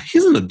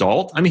 he's an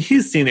adult. I mean,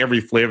 he's seen every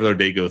flavor of their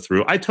day go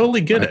through. I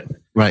totally get it.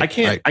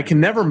 I can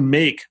never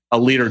make a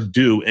leader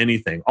do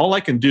anything. All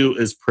I can do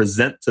is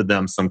present to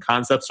them some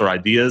concepts or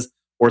ideas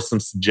or some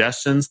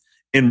suggestions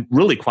and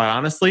really, quite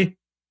honestly,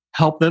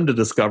 help them to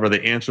discover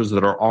the answers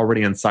that are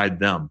already inside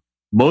them.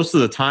 Most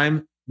of the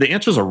time, the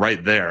answers are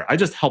right there. I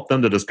just help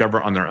them to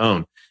discover on their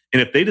own.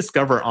 And if they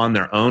discover on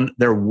their own,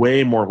 they're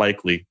way more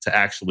likely to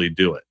actually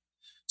do it.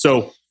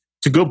 So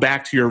to go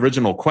back to your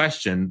original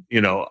question,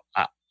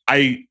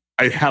 I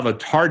have a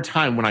hard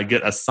time when I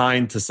get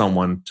assigned to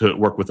someone to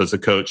work with as a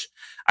coach.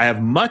 I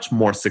have much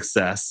more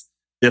success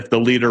if the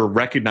leader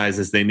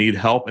recognizes they need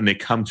help and they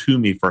come to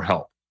me for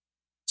help.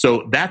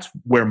 So that's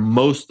where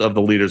most of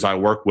the leaders I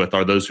work with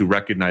are those who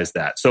recognize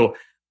that. So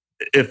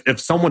if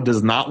someone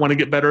does not want to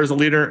get better as a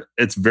leader,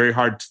 it's very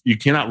hard. You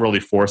cannot really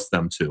force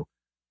them to,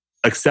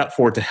 except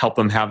for to help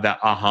them have that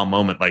aha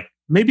moment. Like,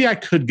 maybe I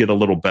could get a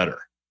little better.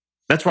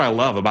 That's what I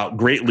love about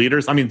great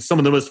leaders. I mean, some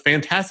of the most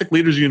fantastic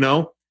leaders,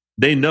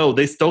 they know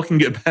they still can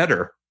get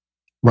better.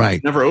 Right.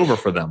 It's never over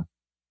for them.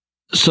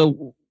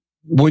 So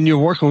when you're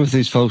working with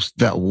these folks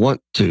that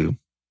want to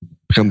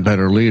become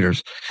better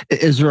leaders,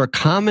 is there a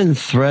common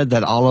thread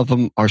that all of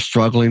them are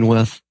struggling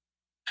with?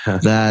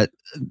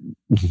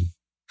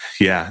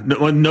 Yeah,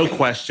 no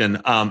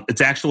question.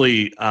 It's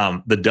actually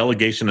the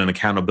delegation and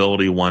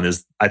accountability one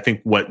is, I think,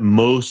 what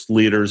most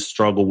leaders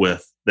struggle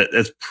with.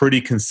 That's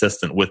pretty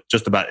consistent with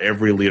just about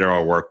every leader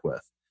I work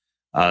with.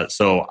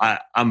 So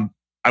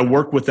I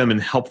work with them and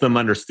help them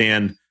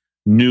understand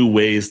new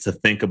ways to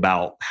think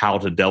about how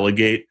to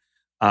delegate.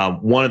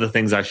 One of the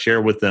things I share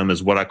with them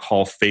is what I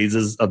call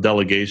phases of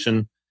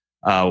delegation,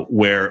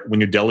 where when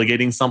you're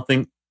delegating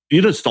something,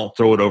 you just don't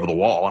throw it over the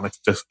wall and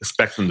just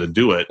expect them to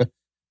do it.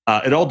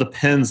 It all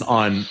depends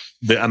on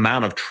the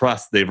amount of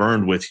trust they've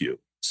earned with you.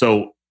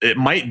 So it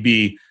might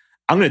be,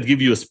 I'm going to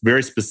give you a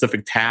very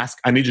specific task.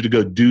 I need you to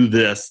go do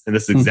this. And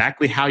this is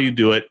exactly how you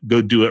do it.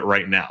 Go do it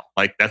right now.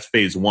 Like that's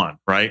phase 1,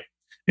 right?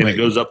 And it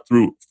goes up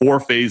through 4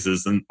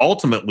 phases. And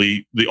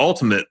ultimately, the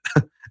ultimate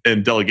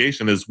in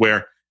delegation is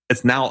where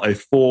it's now a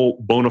full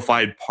bona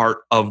fide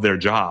part of their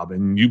job.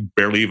 And you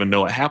barely even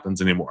know it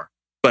happens anymore.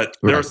 But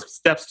there are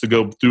steps to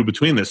go through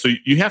between this. So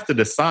you have to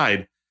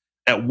decide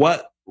at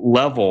what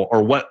level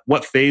or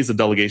what phase of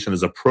delegation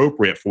is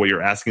appropriate for what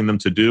you're asking them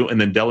to do, and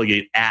then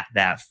delegate at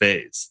that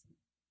phase.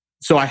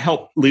 So I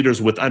help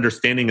leaders with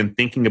understanding and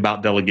thinking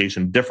about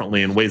delegation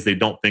differently in ways they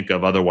don't think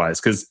of otherwise,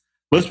 because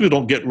most people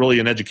don't get really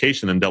an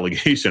education in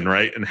delegation,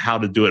 right? And how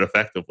to do it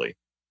effectively.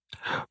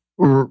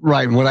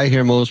 Right. What I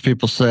hear most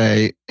people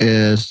say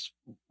is,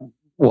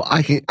 well,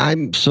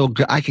 I'm so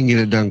good, I can get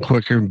it done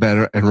quicker and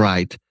better and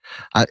right.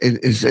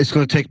 It's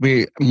going to take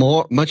me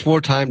much more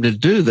time to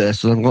do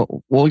this. And I'm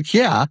going, well,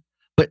 yeah,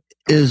 but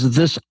is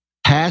this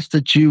task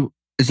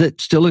is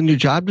it still in your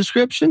job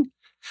description?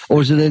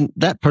 Or is it in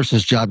that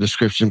person's job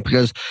description?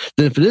 Because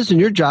then if it is in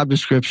your job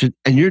description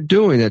and you're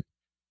doing it,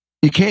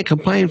 you can't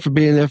complain for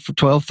being there for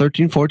 12,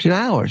 13, 14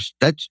 hours.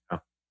 That's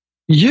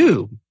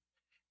you.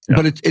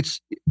 Yeah. But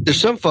there's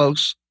some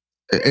folks,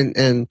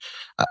 and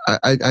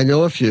I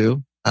know a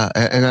few,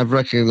 and I've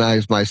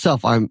recognized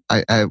myself. I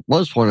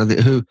was one of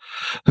the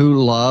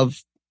who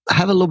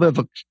have a little bit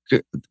of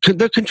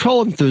they're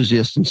control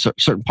enthusiasts in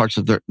certain parts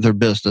of their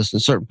business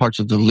and certain parts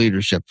of their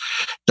leadership,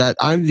 that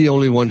I'm the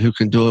only one who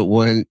can do it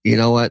when, you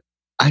know what,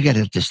 I got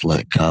to just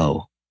let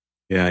go.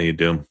 Yeah, you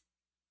do.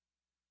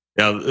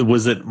 Yeah,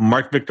 was it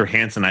Mark Victor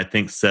Hansen, I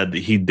think, said that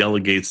he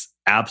delegates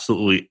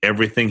absolutely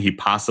everything he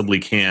possibly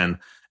can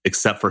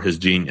except for his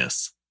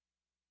genius.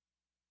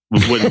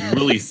 What he's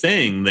really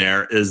saying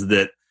there is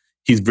that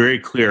he's very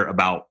clear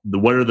about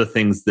what are the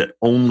things that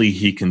only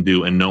he can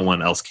do and no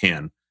one else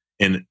can.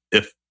 And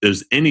if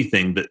there's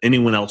anything that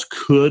anyone else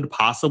could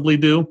possibly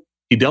do,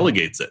 he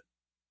delegates it.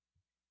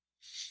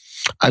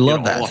 I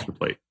love that. Off the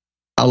plate.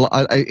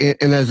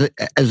 And as a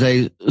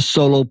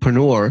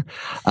solopreneur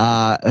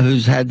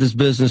who's had this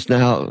business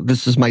now,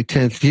 this is my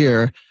 10th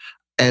year,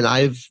 and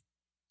I've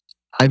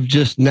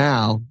just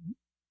now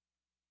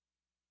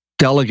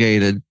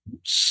delegated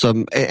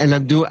some, and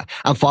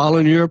I'm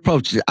following your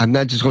approach. I'm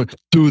not just going to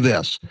do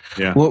this.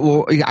 Yeah.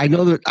 Well, I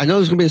know there's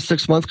going to be a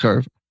 6-month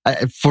curve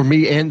for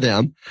me and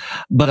them,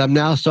 but I'm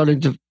now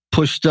starting to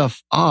push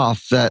stuff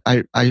off that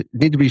I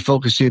need to be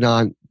focusing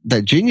on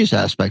that genius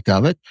aspect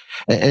of it,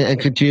 and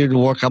continue to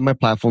work on my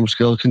platform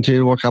skills,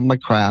 continue to work on my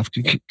craft,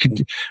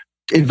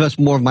 invest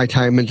more of my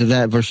time into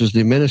that versus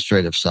the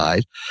administrative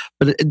side.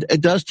 But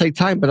it does take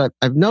time. But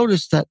I've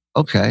noticed that,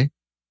 okay,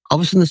 all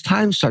of a sudden this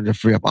time's starting to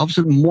free up. All of a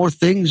sudden more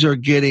things are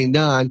getting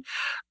done.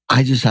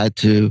 I just had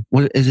to,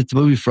 what is it, the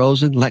movie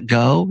Frozen? Let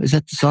go? Is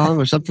that the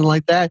song or something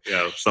like that?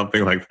 Yeah,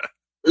 something like that.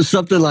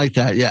 Something like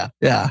that, yeah.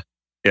 Yeah,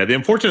 the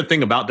unfortunate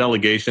thing about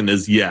delegation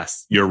is,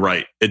 yes, you're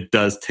right. It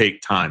does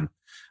take time.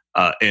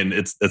 And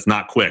it's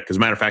not quick. As a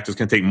matter of fact, it's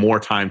going to take more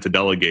time to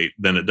delegate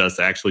than it does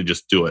to actually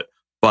just do it.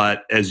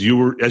 But as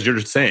you're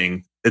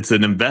saying, it's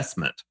an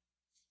investment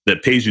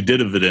that pays you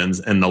dividends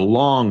in the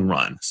long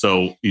run.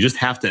 So you just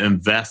have to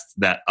invest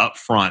that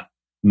upfront,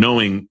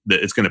 knowing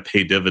that it's going to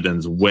pay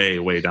dividends way,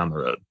 way down the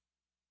road.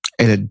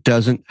 And it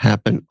doesn't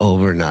happen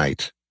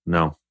overnight.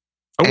 No.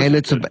 And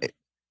it's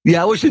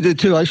I wish it did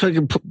too. I wish I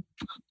could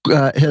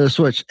hit a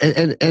switch.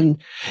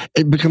 And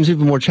it becomes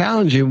even more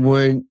challenging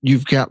when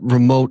you've got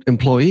remote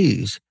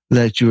employees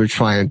that you are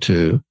trying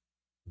to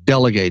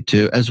delegate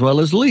to as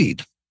well as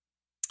lead.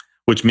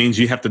 Which means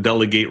you have to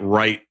delegate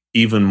right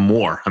even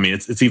more. I mean,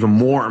 it's even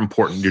more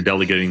important you're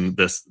delegating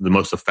this the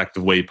most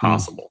effective way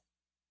possible.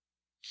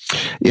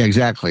 Yeah,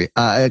 exactly.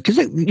 Because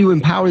you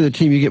empower the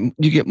team,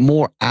 you get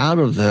more out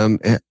of them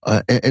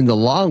in the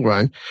long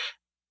run.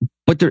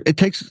 But it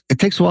takes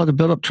a while to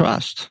build up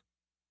trust,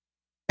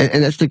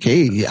 and that's the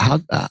key.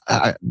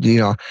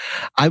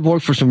 I've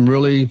worked for some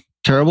really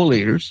terrible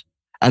leaders,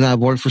 and I've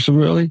worked for some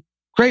really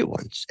great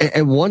ones.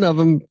 And one of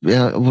them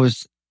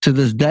was, to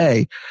this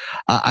day,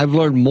 I've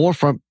learned more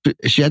from.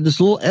 She had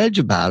this little edge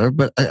about her,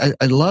 but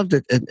I loved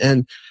it.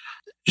 And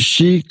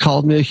she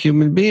called me a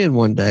human being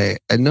one day,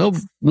 and no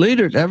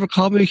leader ever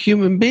called me a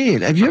human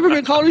being. Have you ever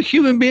been called a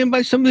human being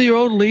by some of your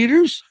old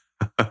leaders?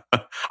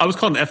 I was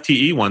called an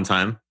FTE one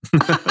time.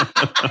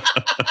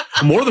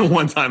 More than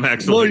one time,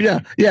 actually. Well,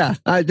 yeah.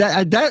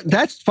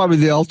 That's probably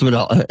the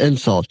ultimate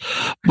insult.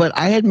 But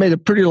I had made a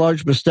pretty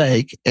large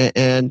mistake,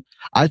 and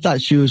I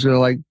thought she was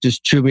going to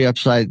just chew me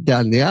upside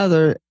down the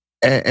other,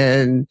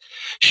 and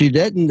she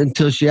didn't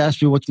until she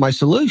asked me what's my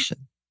solution.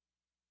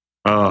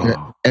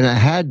 Oh. And I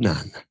had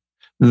none.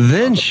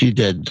 Then she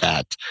did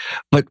that.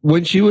 But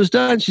when she was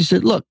done, she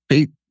said, "Look,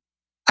 Pete,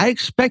 I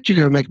expect you're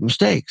going to make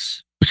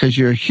mistakes because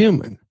you're a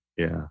human.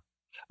 Yeah.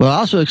 Well, I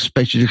also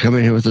expect you to come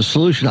in here with a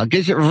solution. I'll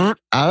get you out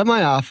of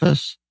my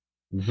office,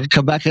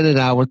 come back in an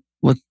hour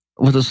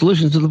with a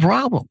solution to the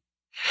problem."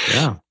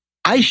 Yeah.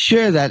 I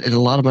share that in a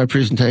lot of my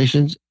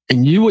presentations,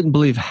 and you wouldn't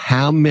believe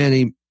how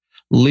many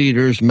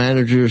leaders,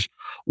 managers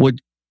would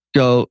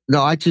go,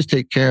 no, I just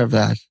take care of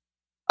that.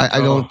 I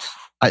don't.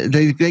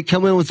 They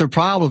come in with their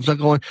problems. I'm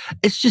going,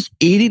 it's just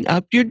eating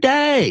up your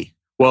day.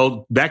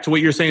 Well, back to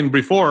what you're saying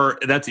before,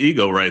 that's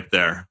ego right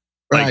there.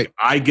 Like, Right.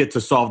 I get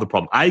to solve the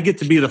problem. I get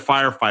to be the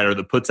firefighter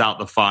that puts out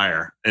the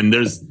fire. And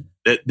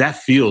that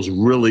feels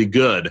really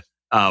good.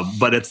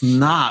 But it's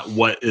not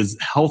what is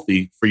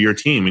healthy for your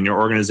team and your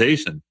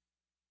organization.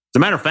 As a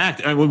matter of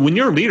fact, when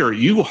you're a leader,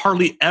 you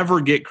hardly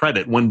ever get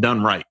credit when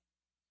done right.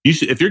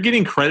 If you're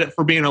getting credit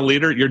for being a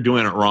leader, you're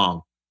doing it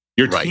wrong.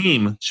 Your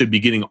team should be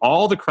getting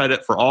all the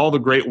credit for all the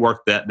great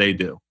work that they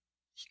do.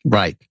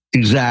 Right.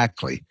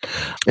 Exactly.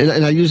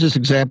 And I use this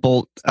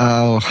example.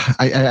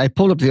 I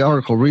pulled up the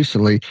article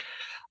recently.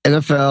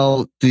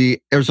 NFL,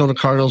 the Arizona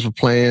Cardinals were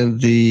playing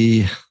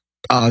the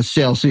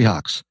Seattle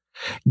Seahawks.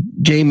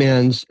 Game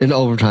ends in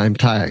overtime,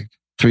 tied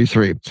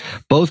 3-3.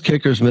 Both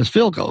kickers missed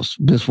field goals,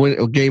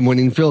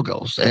 game-winning field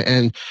goals.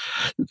 And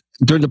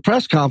during the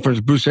press conference,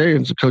 Bruce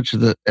Arians, the coach of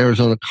the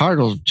Arizona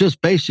Cardinals,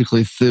 just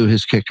basically threw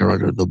his kicker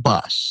under the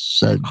bus.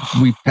 Said,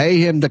 we pay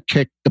him to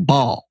kick the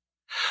ball.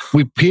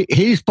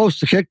 He's supposed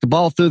to kick the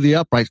ball through the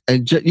uprights.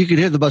 And you could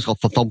hear the bus go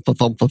thump, thump,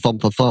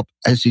 thump, thump,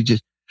 as he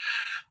just...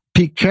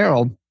 Pete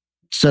Carroll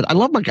said, I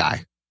love my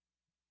guy.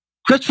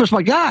 Christopher's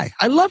my guy.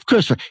 I love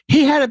Christopher.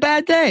 He had a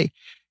bad day.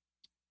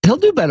 He'll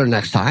do better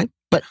next time,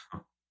 but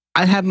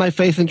I have my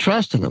faith and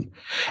trust in him.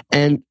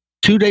 And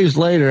 2 days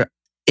later,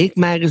 Inc.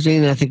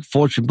 magazine and I think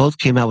Fortune both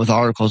came out with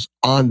articles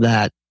on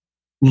that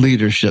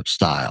leadership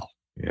style.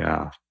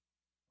 Yeah.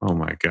 Oh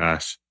my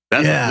gosh.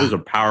 Those are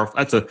powerful.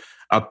 That's a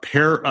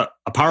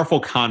powerful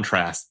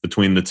contrast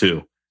between the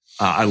two.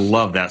 I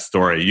love that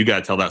story. You got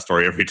to tell that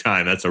story every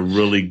time. That's a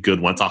really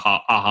good one. It's a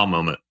aha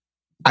moment.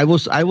 I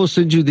will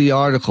send you the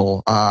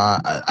article.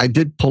 I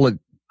did pull it,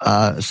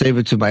 save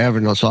it to my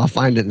Evernote, so I'll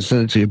find it and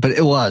send it to you. But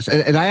it was,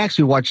 and I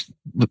actually watched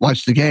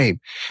the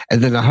game,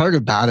 and then I heard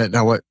about it, and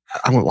I went,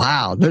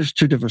 wow, there's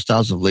two different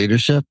styles of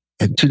leadership.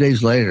 And 2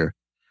 days later,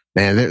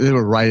 man, they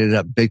were writing it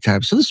up big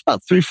time. So this is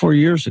about 3-4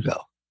 years ago.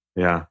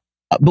 Yeah,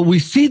 but we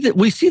see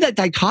that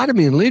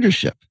dichotomy in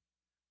leadership.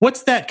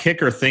 What's that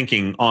kicker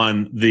thinking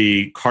on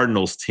the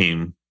Cardinals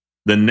team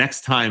the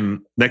next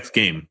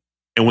game,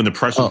 and when the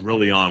pressure's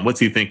really on? What's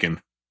he thinking?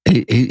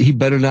 He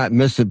better not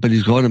miss it, but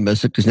he's going to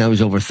miss it because now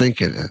he's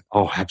overthinking it.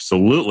 Oh,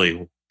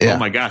 absolutely. Yeah. Oh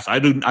my gosh. I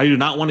do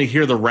not want to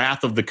hear the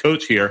wrath of the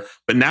coach here,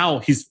 but now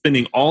he's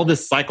spending all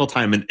this cycle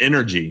time and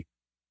energy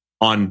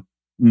on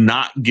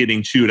not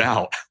getting chewed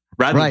out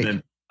rather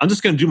than, I'm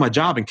just going to do my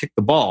job and kick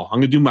the ball. I'm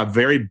going to do my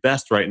very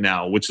best right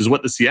now, which is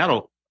what the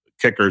Seattle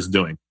kicker is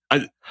doing.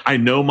 I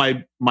know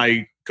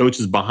my coach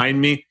is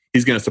behind me.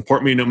 He's going to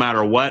support me no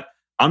matter what.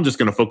 I'm just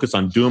going to focus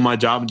on doing my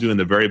job and doing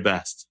the very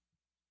best.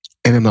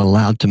 And I'm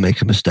allowed to make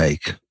a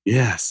mistake.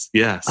 Yes.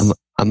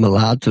 I'm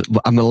allowed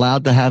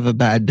to have a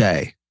bad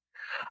day.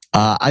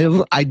 I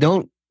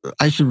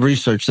should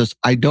research this.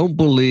 I don't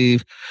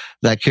believe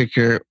that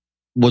kicker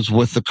was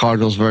with the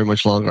Cardinals very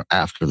much longer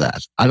after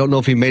that. I don't know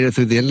if he made it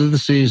through the end of the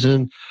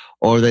season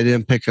or they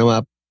didn't pick him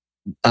up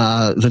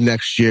the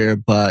next year,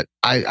 but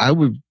I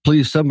would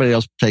please somebody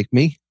else take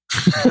me.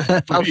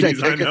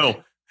 Please, I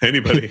know.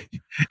 Anybody,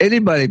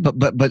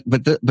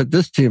 but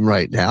this team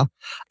right now,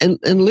 and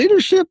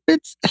leadership,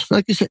 it's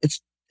like you said,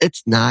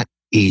 it's not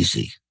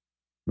easy.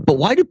 But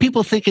why do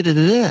people think it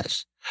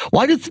is?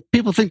 Why do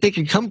people think they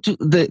can come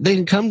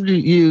to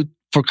you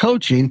for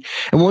coaching,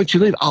 and once you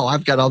leave,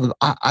 I've got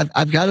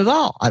I've got it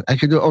all. I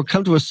can do, or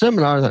come to a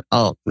seminar that,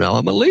 no,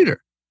 I'm a leader.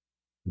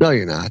 No,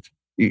 you're not.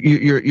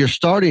 You're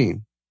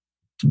starting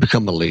to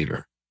become a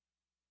leader.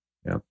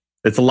 Yeah.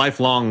 It's a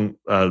lifelong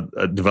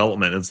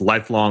development. It's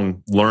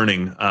lifelong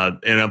learning. And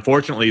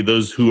unfortunately,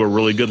 those who are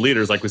really good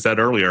leaders, like we said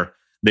earlier,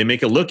 they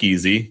make it look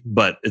easy,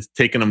 but it's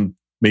taken them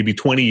maybe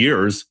 20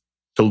 years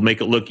to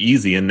make it look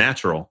easy and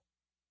natural.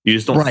 You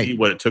just don't see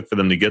what it took for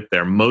them to get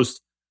there.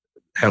 Most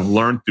have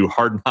learned through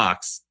hard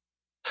knocks.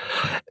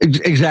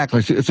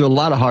 Exactly. Through a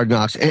lot of hard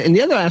knocks. And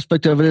the other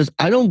aspect of it is,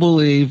 I don't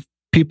believe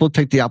people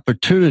take the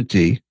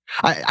opportunity.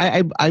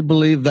 I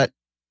believe that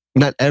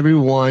not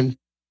everyone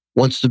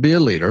wants to be a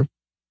leader.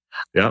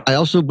 Yeah. I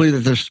also believe that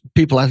there's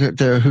people out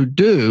there who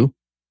do,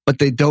 but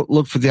they don't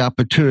look for the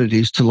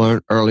opportunities to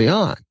learn early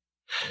on.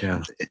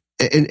 Yeah.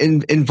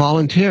 In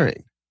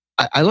volunteering.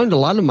 I learned a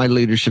lot of my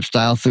leadership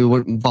style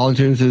through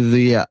volunteering through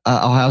the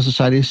Ohio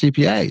Society of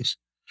CPAs.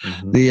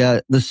 Mm-hmm.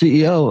 The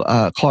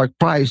CEO, Clark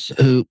Price,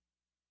 who,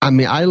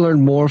 I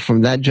learned more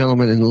from that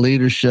gentleman in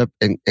leadership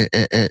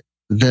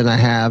than I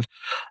have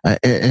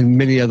in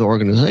many other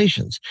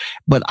organizations.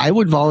 But I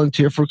would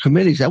volunteer for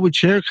committees. I would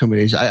chair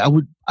committees. I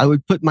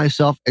would put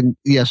myself, and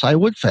yes, I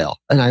would fail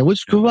and I would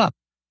screw up.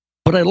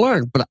 But I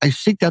learned. But I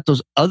seeked out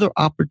those other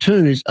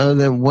opportunities other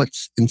than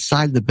what's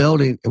inside the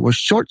building, and we're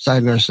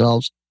short-sighting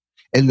ourselves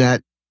in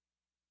that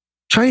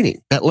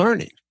training, that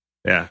learning.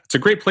 Yeah, it's a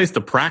great place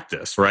to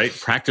practice, right?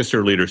 Practice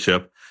your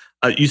leadership.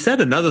 You said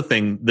another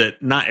thing,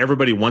 that not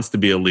everybody wants to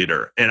be a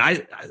leader. And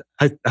I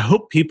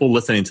hope people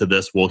listening to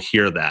this will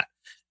hear that.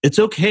 It's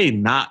okay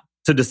not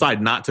to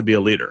decide not to be a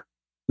leader.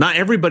 Not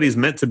everybody's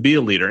meant to be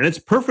a leader, and it's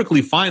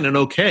perfectly fine and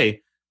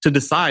okay to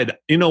decide,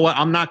 you know what,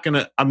 I'm not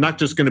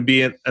just going to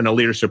be in a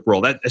leadership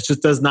role. That it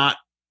just does not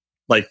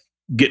like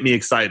get me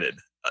excited.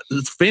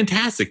 It's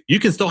fantastic. You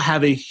can still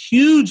have a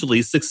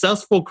hugely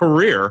successful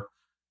career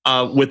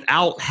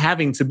without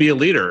having to be a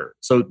leader.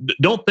 So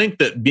don't think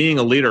that being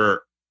a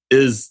leader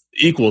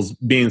equals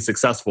being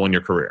successful in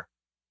your career.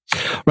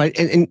 Right.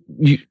 And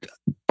you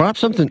brought up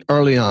something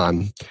early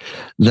on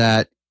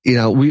that,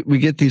 we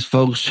get these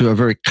folks who are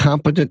very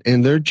competent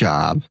in their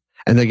job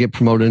and they get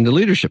promoted into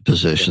leadership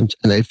positions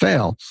and they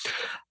fail.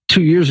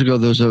 2 years ago,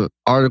 there was an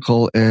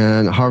article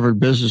in Harvard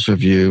Business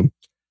Review,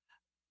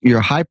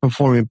 your high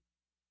performing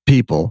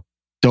people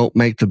don't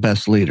make the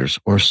best leaders,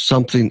 or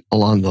something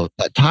along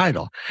that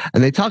title.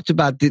 And they talked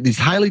about these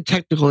highly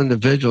technical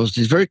individuals,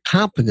 these very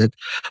competent,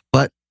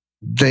 but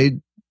they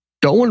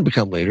don't want to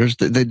become leaders.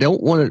 They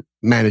don't want to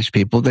manage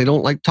people. They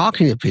don't like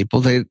talking to people.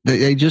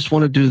 They just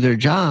want to do their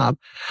job.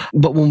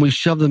 But when we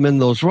shove them in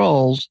those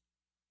roles,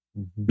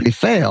 they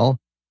fail,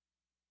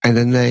 and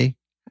then they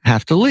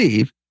have to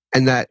leave.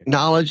 And that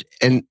knowledge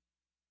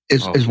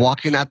is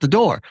walking out the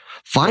door.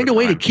 Find a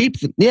way to keep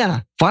them.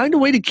 Yeah, find a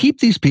way to keep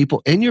these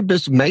people in your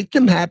business. Make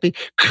them happy.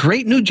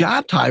 Create new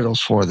job titles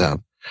for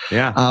them.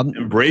 Yeah,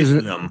 embrace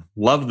them.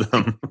 Love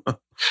them.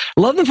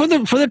 Love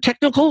them for their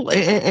technical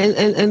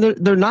and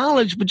their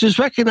knowledge, but just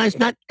recognize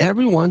not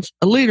everyone's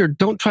a leader.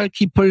 Don't try to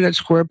keep putting that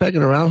square peg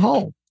in a round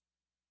hole.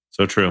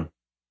 So true.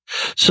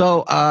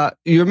 So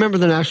you're a member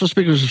of the National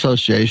Speakers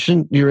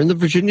Association. You're in the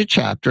Virginia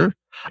chapter.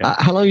 Yeah.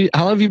 How long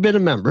have you been a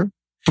member?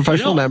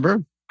 Professional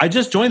member? I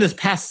just joined this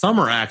past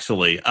summer,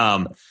 actually.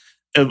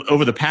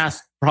 Over the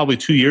past probably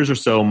 2 years or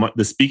so,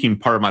 the speaking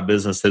part of my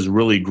business has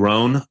really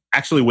grown,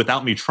 actually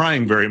without me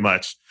trying very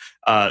much.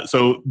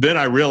 So then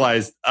I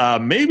realized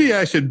maybe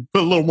I should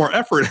put a little more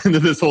effort into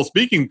this whole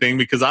speaking thing,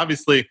 because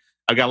obviously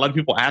I've got a lot of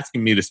people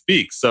asking me to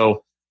speak.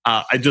 So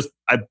I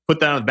put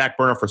that on the back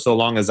burner for so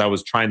long as I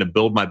was trying to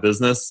build my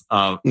business.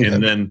 And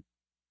then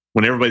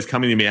when everybody's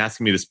coming to me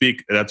asking me to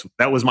speak,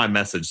 that was my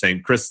message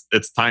saying, Chris,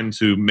 it's time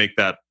to make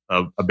that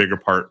a bigger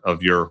part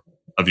of your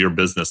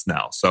business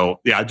now. So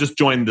yeah, I just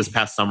joined this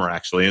past summer,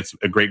 actually. It's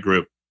a great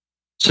group.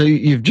 So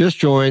you've just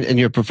joined and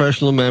you're a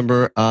professional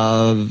member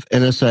of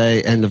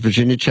NSA and the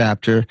Virginia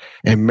chapter,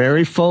 and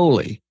Mary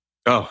Foley.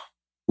 Oh,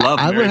 love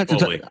Mary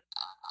Foley.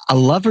 I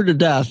love her to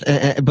death,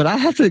 but I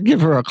have to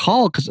give her a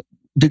call because,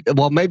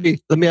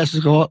 maybe let me ask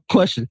you a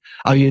question.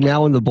 Are you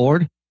now on the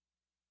board?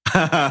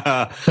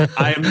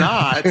 I am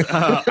not.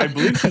 I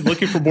believe she's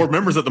looking for board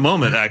members at the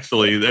moment,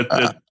 actually.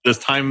 There's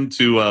time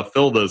to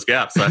fill those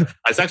gaps. I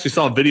actually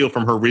saw a video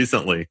from her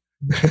recently.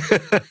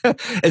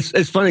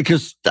 It's funny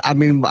because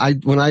when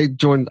I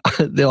joined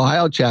the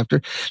Ohio chapter,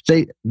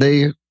 they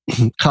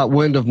caught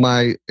wind of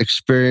my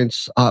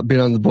experience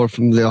being on the board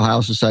from the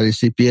Ohio Society of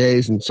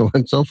CPAs and so on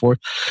and so forth,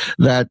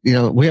 that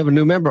we have a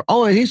new member.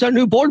 Oh, and he's our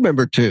new board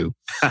member too.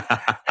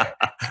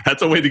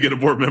 That's a way to get a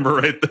board member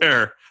right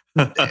there.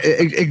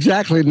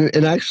 Exactly.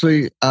 And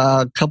actually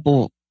a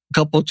couple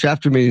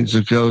chapter meetings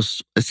ago,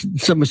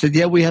 someone said,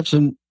 yeah, we have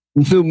some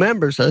new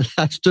members. I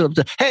stood up and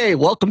said, hey,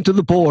 welcome to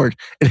the board.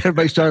 And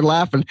everybody started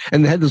laughing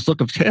and they had this look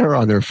of terror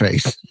on their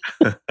face.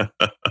 That's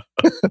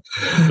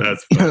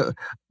funny.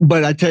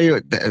 But I tell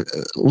you,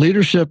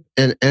 leadership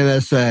in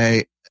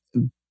NSA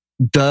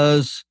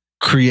does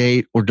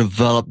create or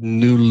develop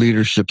new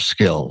leadership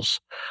skills.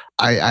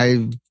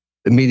 I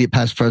immediate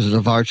past president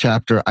of our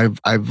chapter,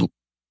 I've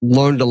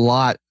learned a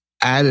lot,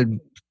 added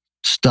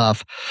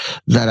stuff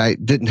that I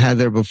didn't have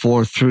there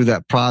before through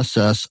that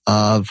process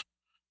of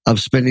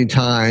spending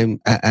time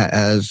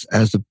as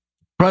the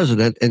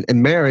president.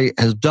 And Mary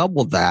has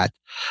doubled that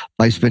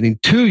by spending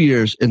 2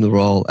 years in the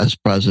role as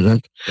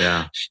president.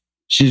 Yeah.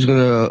 She's going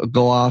to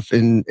go off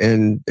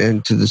into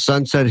the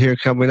sunset here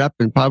coming up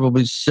and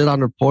probably sit on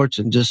her porch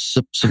and just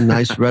sip some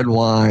nice red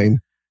wine.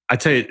 I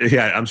tell you,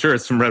 yeah, I'm sure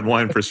it's some red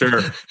wine for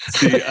sure.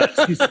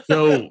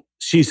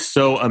 She's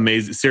so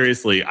amazing.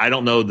 Seriously, I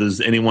don't know there's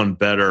anyone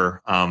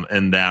better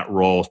in that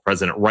role as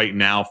president right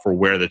now for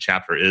where the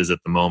chapter is at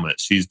the moment.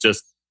 She's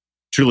just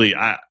truly,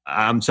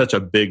 I'm such a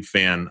big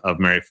fan of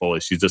Mary Foley.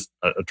 She's just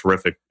a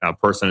terrific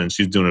person, and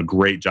she's doing a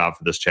great job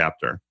for this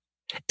chapter.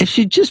 If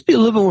she'd just be a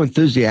little more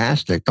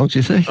enthusiastic, don't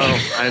you think?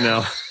 Oh, I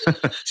know.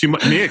 She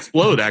may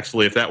explode,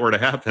 actually, if that were to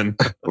happen.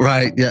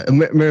 Right. Yeah.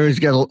 Mary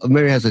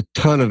has a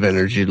ton of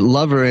energy.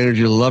 Love her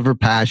energy, love her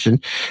passion,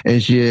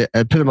 and she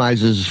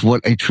epitomizes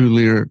what a true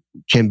leader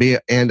can be.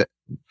 And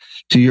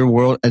to your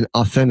world, an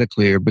authentic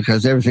leader,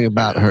 because everything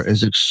about her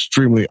is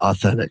extremely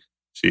authentic.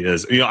 She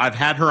is. I've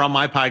had her on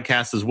my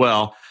podcast as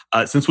well.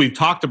 Since we've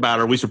talked about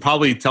her, we should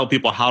probably tell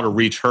people how to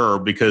reach her,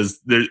 because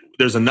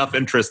there's enough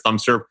interest, I'm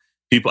sure.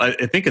 People,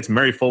 I think it's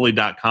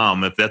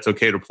maryfoley.com, if that's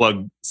okay to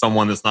plug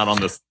someone that's not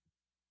on this.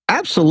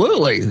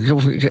 Absolutely.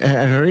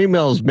 Her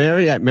email is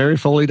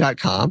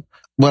mary@maryfoley.com.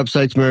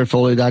 Website's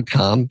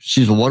maryfoley.com.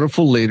 She's a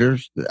wonderful leader,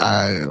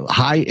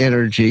 high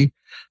energy.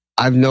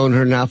 I've known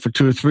her now for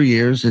 2 or 3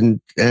 years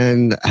and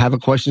have a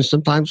question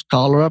sometimes,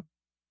 call her up,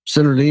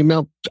 send her an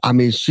email. I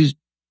mean, she's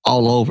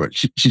all over it.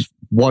 She's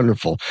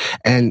wonderful.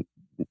 And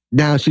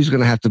now she's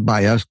going to have to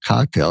buy us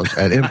cocktails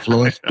at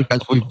Influence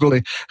because we've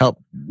really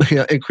helped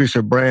increase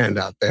her brand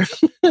out there.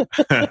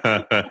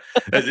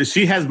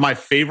 She has my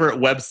favorite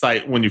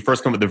website when you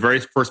first come with the very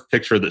first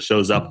picture that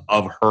shows up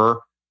of her.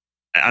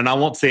 And I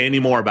won't say any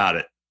more about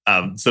it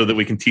so that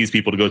we can tease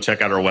people to go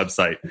check out our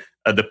website.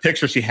 The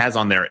picture she has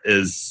on there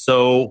is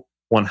so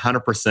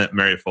 100%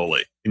 Mary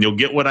Foley. And you'll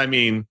get what I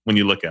mean when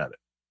you look at it.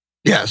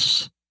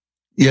 Yes,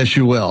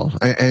 you will.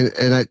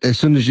 And as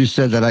soon as you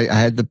said that, I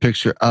had the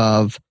picture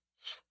of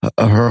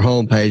her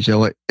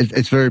homepage.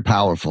 It's very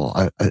powerful.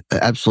 I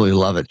absolutely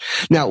love it.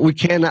 Now, we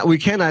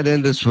cannot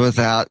end this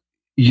without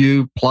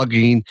you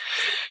plugging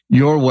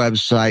your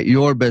website,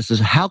 your business.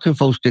 How can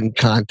folks get in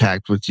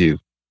contact with you?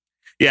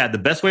 Yeah, the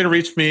best way to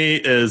reach me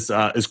is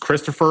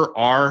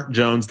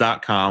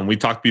ChristopherRJones.com. We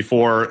talked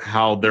before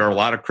how there are a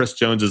lot of Chris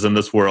Joneses in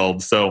this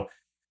world. So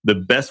the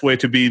best way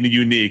to be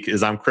unique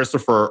is I'm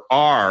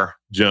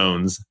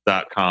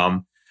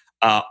ChristopherRJones.com.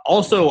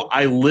 Also,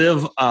 I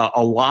live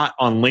a lot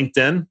on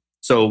LinkedIn.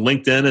 So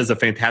LinkedIn is a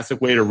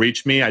fantastic way to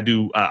reach me.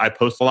 I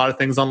post a lot of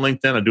things on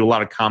LinkedIn. I do a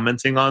lot of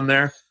commenting on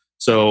there.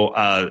 So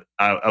I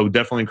would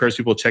definitely encourage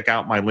people to check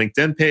out my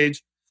LinkedIn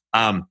page.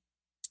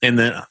 And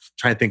then I'm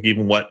trying to think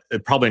even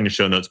probably in the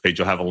show notes page,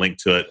 you'll have a link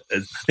to it. I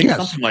think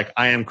something like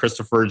I am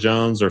Christopher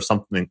Jones or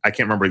something. I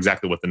can't remember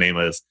exactly what the name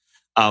is.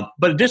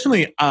 But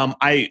additionally,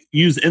 I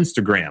use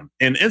Instagram.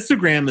 And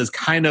Instagram is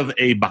kind of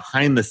a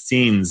behind the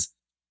scenes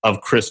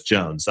of Chris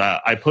Jones.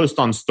 I post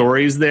on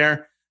stories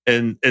there.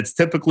 And it's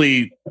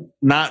typically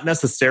not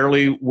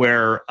necessarily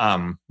where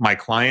my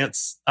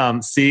clients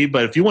see.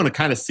 But if you want to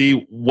kind of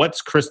see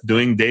what's Chris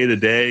doing day to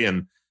day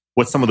and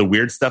what's some of the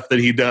weird stuff that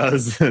he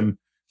does and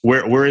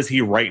where is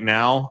he right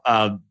now,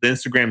 the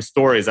Instagram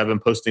stories I've been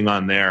posting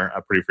on there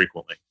pretty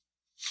frequently.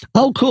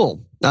 Oh,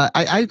 cool.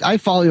 I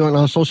follow you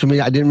on social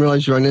media. I didn't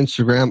realize you're on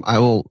Instagram. I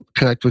will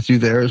connect with you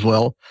there as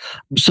well.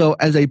 So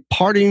as a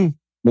parting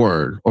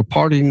word or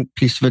parting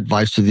piece of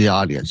advice to the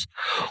audience,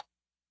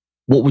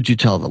 what would you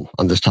tell them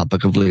on this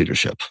topic of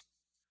leadership?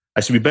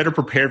 I should be better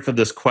prepared for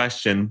this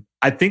question.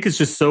 I think it's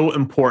just so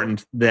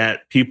important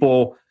that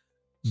people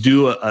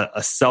do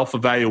a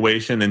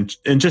self-evaluation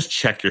and just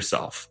check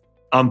yourself.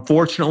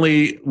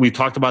 Unfortunately, we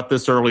talked about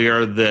this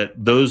earlier, that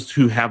those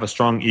who have a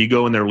strong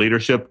ego in their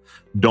leadership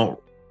don't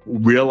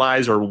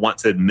realize or want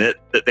to admit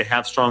that they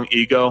have strong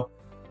ego.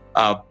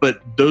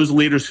 But those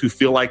leaders who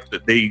feel like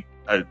that they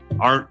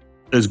aren't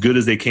as good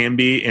as they can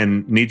be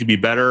and need to be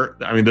better,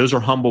 I mean, those are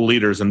humble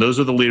leaders, and those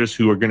are the leaders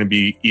who are going to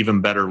be even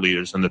better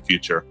leaders in the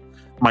future.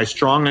 My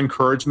strong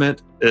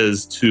encouragement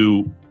is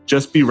to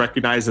just be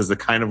recognized as the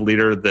kind of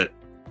leader that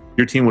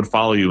your team would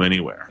follow you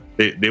anywhere.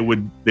 They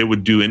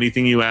would do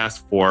anything you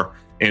ask for,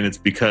 and it's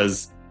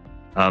because,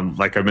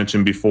 like I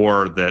mentioned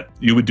before, that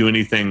you would do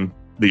anything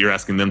that you're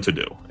asking them to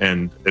do.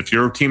 And if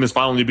your team is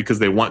following you because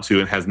they want to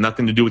and has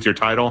nothing to do with your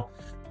title,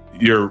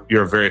 you're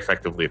a very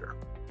effective leader.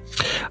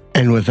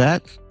 And with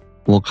that,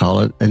 we'll call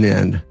it an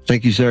end.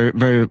 Thank you very,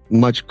 very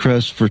much,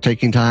 Chris, for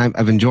taking time.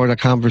 I've enjoyed our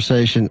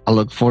conversation. I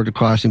look forward to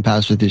crossing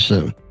paths with you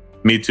soon.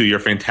 Me too. You're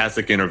a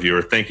fantastic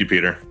interviewer. Thank you,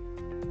 Peter.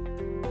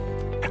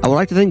 I would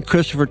like to thank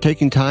Chris for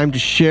taking time to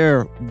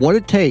share what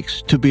it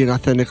takes to be an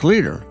authentic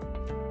leader.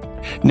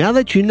 Now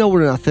that you know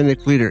what an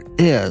authentic leader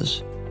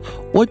is,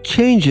 what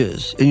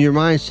changes in your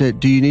mindset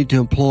do you need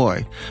to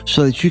employ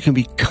so that you can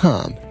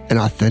become an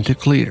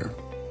authentic leader?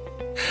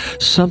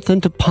 Something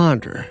to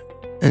ponder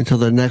until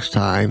the next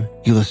time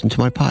you listen to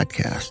my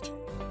podcast.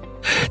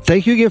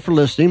 Thank you again for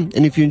listening.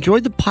 And if you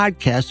enjoyed the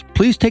podcast,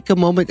 please take a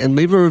moment and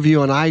leave a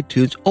review on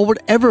iTunes or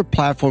whatever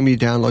platform you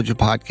download your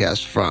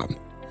podcast from.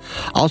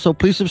 Also,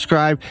 please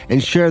subscribe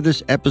and share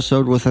this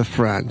episode with a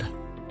friend.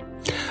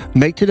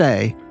 Make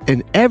today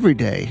and every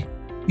day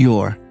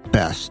your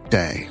best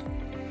day.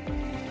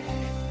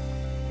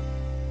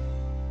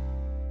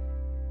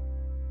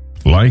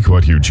 Like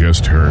what you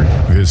just heard,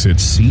 visit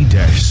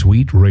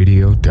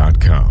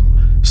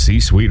c-suiteradio.com.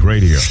 C-Suite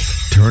Radio,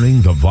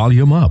 turning the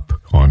volume up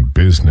on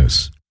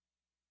business.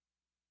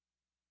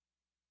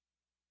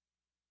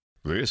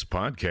 This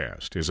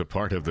podcast is a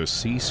part of the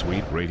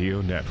C-Suite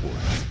Radio Network.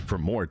 For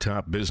more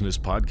top business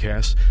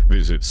podcasts,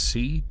 visit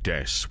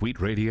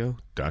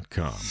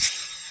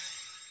c-suiteradio.com.